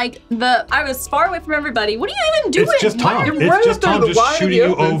down and I was far away from everybody. What are you even doing? It's just Tom. You're It's right just up there Tom with the just wide in shooting the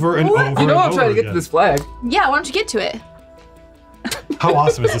you open. over and What? over You know and I'm trying to over get to again. this flag. Yeah, why don't you get to it? How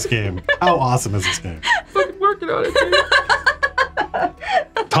awesome is this game? How awesome is this game? Fucking working on it, dude.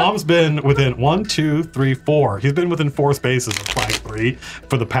 Tom's been within 1, 2, 3, 4. He's been within 4 spaces of flag 3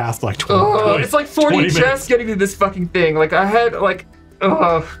 for the past like 20 Oh, it's like 40 20 chests minutes. getting to this fucking thing. Like I had like,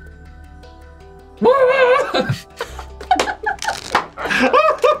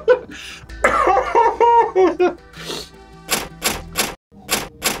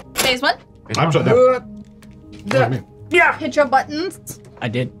 Phase 1. I'm shut down. What do you mean? Yeah. Hit your buttons. I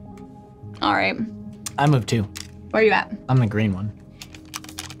did. All right. I moved 2. Where are you at? I'm the green one.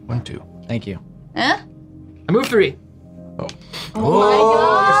 1, 2. Thank you. Huh? I moved 3. Oh my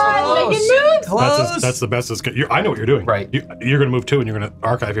god! Making moves. That's the best. I know what you're doing. Right. You're going to move 2 and you're going to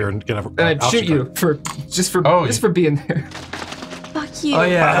archive here and get a. And I'd shoot you for being there. Fuck you. Oh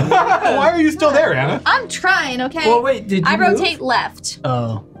yeah. Why are you still there, Anna? I'm trying, okay? Well, wait. Did you I move? rotate left.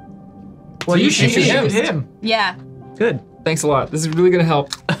 Oh. Well, you you shoot shoot him. him. Yeah. Good. Thanks a lot. This is really gonna help.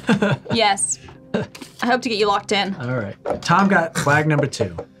 Yes. I hope to get you locked in. All right. Tom got flag number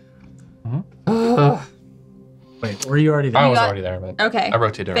 2. Wait, were you already there? I was got- already there, but Okay. I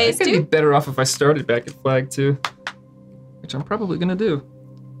rotated Phase right. I'd be 2. better off if I started back at flag 2, which I'm probably gonna do.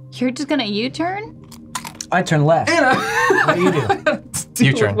 You're just gonna U-turn? I turn left. Anna! What do you do?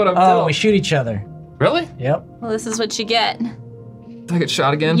 Deal turn. with what I'm Oh, doing. we shoot each other. Really? Yep. Well, this is what you get. Did I get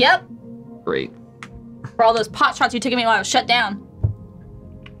shot again? Yep. Great. For all those pot shots you took at me while I was shut down.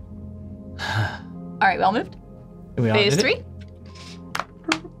 All right, we all moved. We all Phase did 3. it?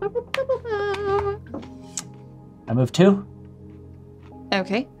 I move 2,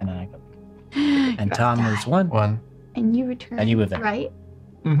 Okay. and then I go. And Tom moves 1, 1. And you return and you move there. right.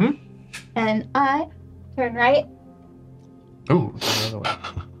 Mm-hmm. And I turn right. Ooh, the other way.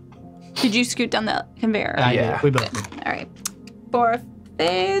 Did you scoot down the conveyor? I did. Yeah. We both did. All right. 4th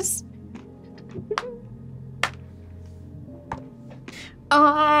phase.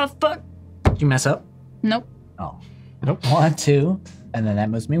 Oh, fuck. Did you mess up? Nope. Oh. Nope. 1, 2, and then that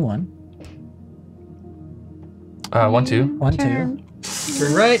moves me 1. 1, 2. 1, 2. Turn.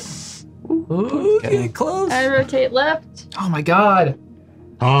 Turn right. Ooh, Okay. get close. I rotate left. Oh my god.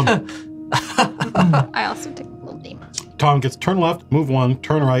 Tom I also take a little damage. Tom gets turn left, move 1,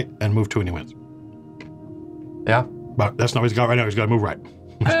 turn right, and move 2, and he wins. Yeah. But that's not what he's got right now. He's got to move right.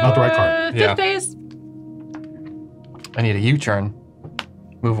 Not the right card. 5th Yeah. phase. I need a U-turn.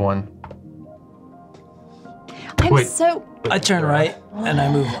 Move 1. I'm Wait. so. I turn right, and I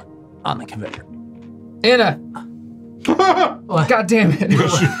move 1 on the conveyor. Anna! God damn it.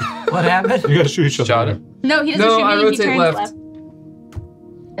 What happened? You got to shoot each other. Shot him. No, he doesn't No, shoot I me. He rotate turns left. left.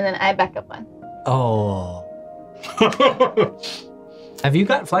 And then I back up 1. Oh. Have you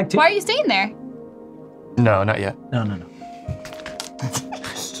got flag 2? Why are you staying there? No, not yet. No.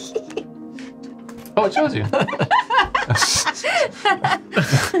 Oh, it shows you.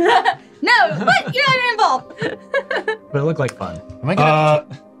 No, what? You're not even involved. But it looked like fun. Am I gonna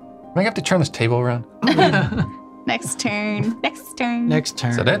have to turn this table around? Next turn. Next turn. Next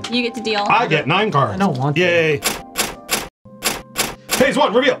turn. Is that it? You get to deal. I get 9 cards. I don't want to. Yay. Phase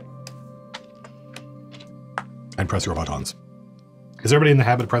 1, reveal. And press your buttons. Is everybody in the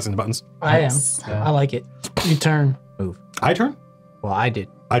habit of pressing the buttons? I am. Yeah. I like it. You turn. Move. I turn? Well, I did.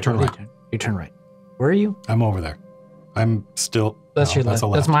 I turn You right. turn. You turn right. Where are you? I'm over there. I'm still... That's no, your left. a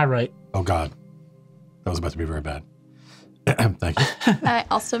That's my right. Oh, God. That was about to be very bad. Thank you. I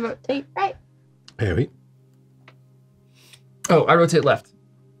also rotate right. Hey, wait. Oh, I rotate left.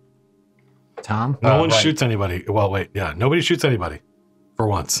 Tom? No one right. shoots anybody. Well, wait. Yeah, nobody shoots anybody. For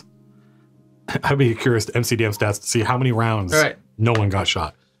once. I'd be curious to MCDM stats to see how many rounds All right. no one got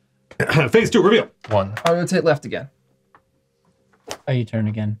shot. Phase 2, reveal. 1. I rotate left again. Oh, you turn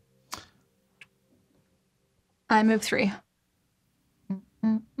again. I move 3.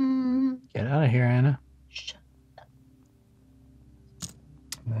 Get out of here, Anna.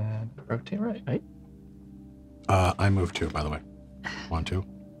 And rotate right. I moved 2, by the way. 1, 2.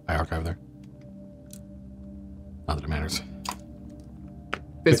 I archive there. Not that it matters.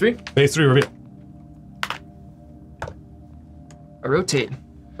 Phase 3. Phase 3, reveal. I rotate,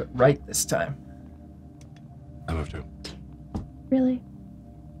 but right this time. I moved 2. Really?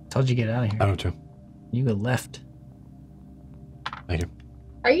 Told you get out of here. I moved 2. You go left. Thank you.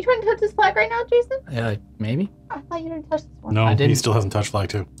 Are you trying to touch this flag right now, Jason? Maybe. I thought you didn't touch this one. No, I he didn't. still hasn't touched flag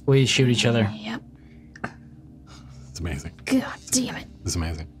 2. We shoot each other. Yep. It's amazing. God damn it. It's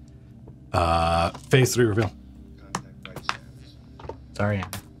amazing. Phase 3, reveal. Sorry, Anna.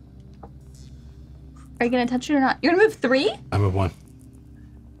 Are you going to touch it or not? You're going to move 3? I move 1.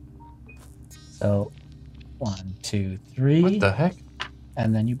 So, 1, 2, 3. What the heck?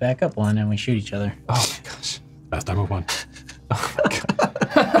 And then you back up 1 and we shoot each other. Oh my gosh. Last I move 1. You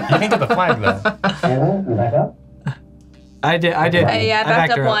can get the flag though. Anna, you back up? I did. Yeah, I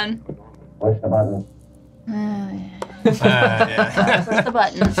backed up her 1. Push the button. Yeah. Press the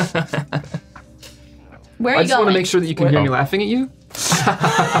button. Where are I you just want to going? make sure that you can hear me laughing at you.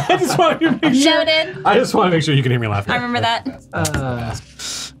 I just want to make sure. Noted. I just want to make sure you can hear me laughing. I remember that.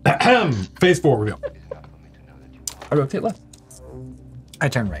 Phase 4, reveal. I rotate left. I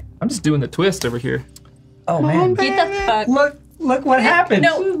turn right. I'm just doing the twist over here. Oh, man. Get the fuck. Look what happened.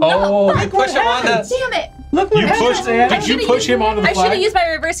 No. Oh, no. you push him on that. Damn it. Look what You happened, pushed. Anna. Did you push him onto the I should have flag? used my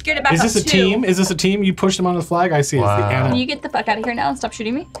reverse gear to back Is up this a 2. team? Is this a team? You pushed him onto the flag? I see. It's the Wow. Anna. Can you get the fuck out of here now and stop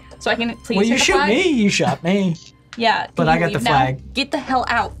shooting me? So I can please Well, you hit the shoot flag? me. You shot me. Yeah. can But you I got leave the now? flag. Get the hell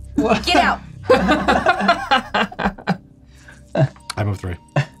out. Get out. I move 3.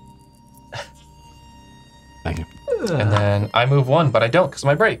 Thank you. And then I move 1, but I don't because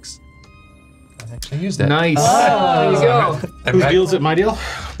my brakes. I actually used it. Nice. Oh. There you go. I'm Whose back. deal is it? My deal?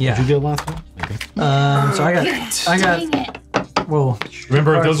 Yeah. Did you get the last one? Okay. So I got. Well,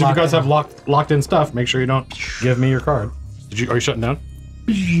 Remember, if cards those of you guys locked have locked in stuff, make sure you don't give me your card. Are you shutting down?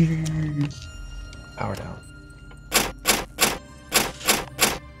 Power down.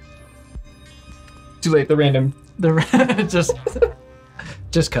 Too late. The random.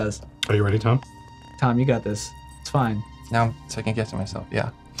 just cause. Are you ready, Tom? Tom, you got this. It's fine. Now I'm second guessing myself. Yeah.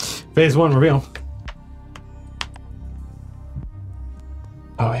 Phase 1 reveal.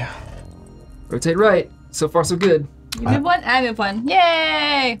 Oh yeah. Rotate right. So far, so good. You move one, I move one.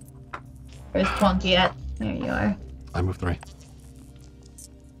 Yay! Where's Plunky at? There you are. I move 3.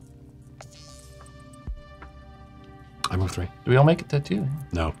 I move 3. Do we all make it to 2?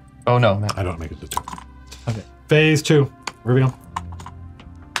 No, Oh no. No. I don't make it to 2. Okay. Phase 2 reveal.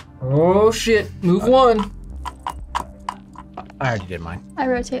 Oh shit. Move one. I already did mine. I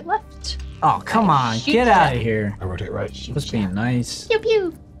rotate left. Oh, come on. Shoot Get ya. out of here. I rotate right. Just being nice. Pew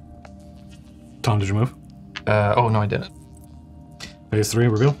pew. Tom, did you move? Oh no, I didn't. Phase 3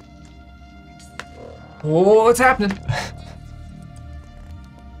 reveal. Oh, what's happening?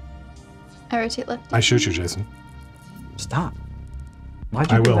 I rotate left. I shoot you, Jason. Stop. Why'd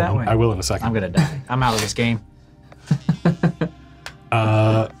you I go will. that way? I will in a second. I'm gonna die. I'm out of this game.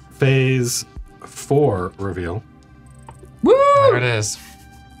 Phase 4 reveal. Woo! There it is.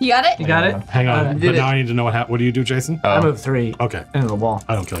 You got it? You got it? Hang on, did but it. now I need to know what do you do, Jason? I Oh. moved 3 Okay, into the wall.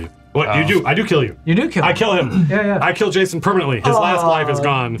 I don't kill you. What Oh. you do? I do kill you. You do kill I him. kill him. Yeah, yeah. I kill Jason permanently. His last life is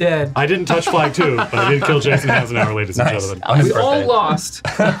gone. Dead. I didn't touch flag 2, but I did kill Jason half an hour, ladies and Nice. gentlemen. On his We all birthday. lost,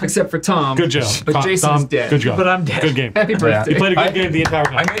 except for Tom. Good job. But Jason's Tom, dead. Good job. But I'm dead. Good game. Happy birthday. You played a good I- game the entire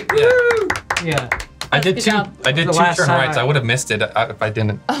time. I made. Yeah. Yeah. I did Good 2. job. I did The 2 last turn time rights. I would have missed it if I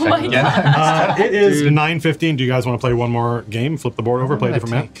didn't. Oh my check again. It is Dude. 9:15. Do you guys want to play one more game? Flip the board over, play a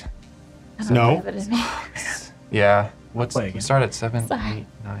different map? No. Yeah. What's Play again. we start at 7, Sorry. 8,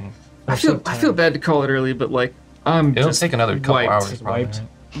 9. I feel bad to call it early, but like I'm It'll just take another couple wiped. hours. Just probably, wiped. right?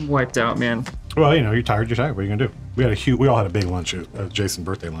 I'm wiped out, man. Well, you know, you're tired. You're tired. What are you gonna do? We all had a big lunch, Jason's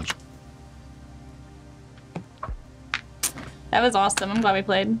birthday lunch. That was awesome. I'm glad we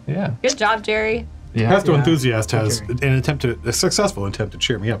played. Yeah. Good job, Jerry. Yeah. Pesto Yeah. Enthusiast has Okay. a successful attempt to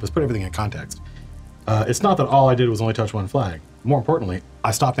cheer me up. Let's put everything in context. It's not that all I did was only touch one flag. More importantly,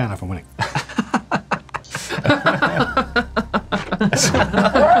 I stopped Anna from winning.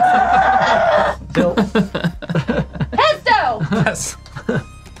 Bill. Pesto! Yes.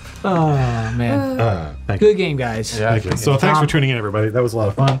 Oh, man. Thank you. Good game, guys. Yeah. Thank you. So thanks for tuning in, everybody. That was a lot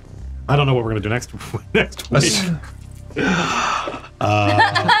of fun. I don't know what we're gonna do next week. No,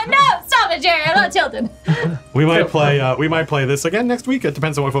 stop it, Jerry. I'm not tilted. We might play this again next week. It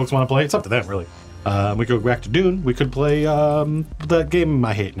depends on what folks want to play. It's up to them, really. We could go back to Dune. We could play that game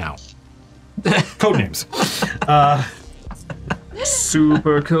I hate now. Codenames.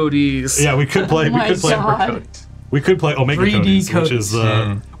 Super Cody's. Yeah, we could play. Oh my we could play. God. We could play Omega 3D Codes, which is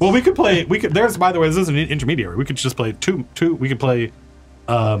well, we could play. We could. There's, by the way, this is an intermediary. We could just play two. We could play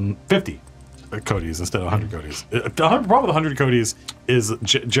 50 Cody's instead of 100 Cody's. The problem with 100 Cody's is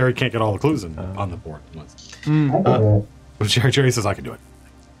Jerry can't get all the clues on the board at once. But Jerry says I can do it.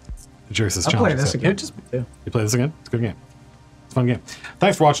 Jerry says I'll play challenge this accepted. again. Yeah, just you play this again. It's a good game. It's a fun game.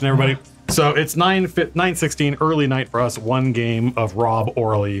 Thanks for watching, everybody. So it's 9:16 early night for us. One game of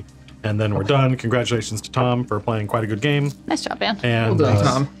Roborally, and then we're done. Congratulations to Tom for playing quite a good game, Nice job, man. and Well done,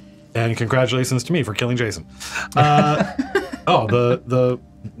 Tom. and congratulations to me for killing Jason.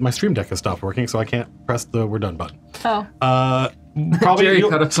 My Stream Deck has stopped working, so I can't press the "We're done" button. Oh. Probably Jerry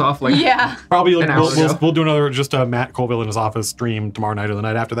cut us off like Yeah. Probably an hour ago. we'll do another just Matt Colville in his office stream tomorrow night or the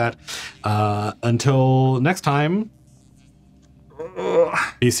night after that. Until next time,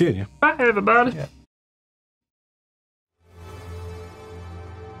 be seeing you. Bye, everybody. Yeah.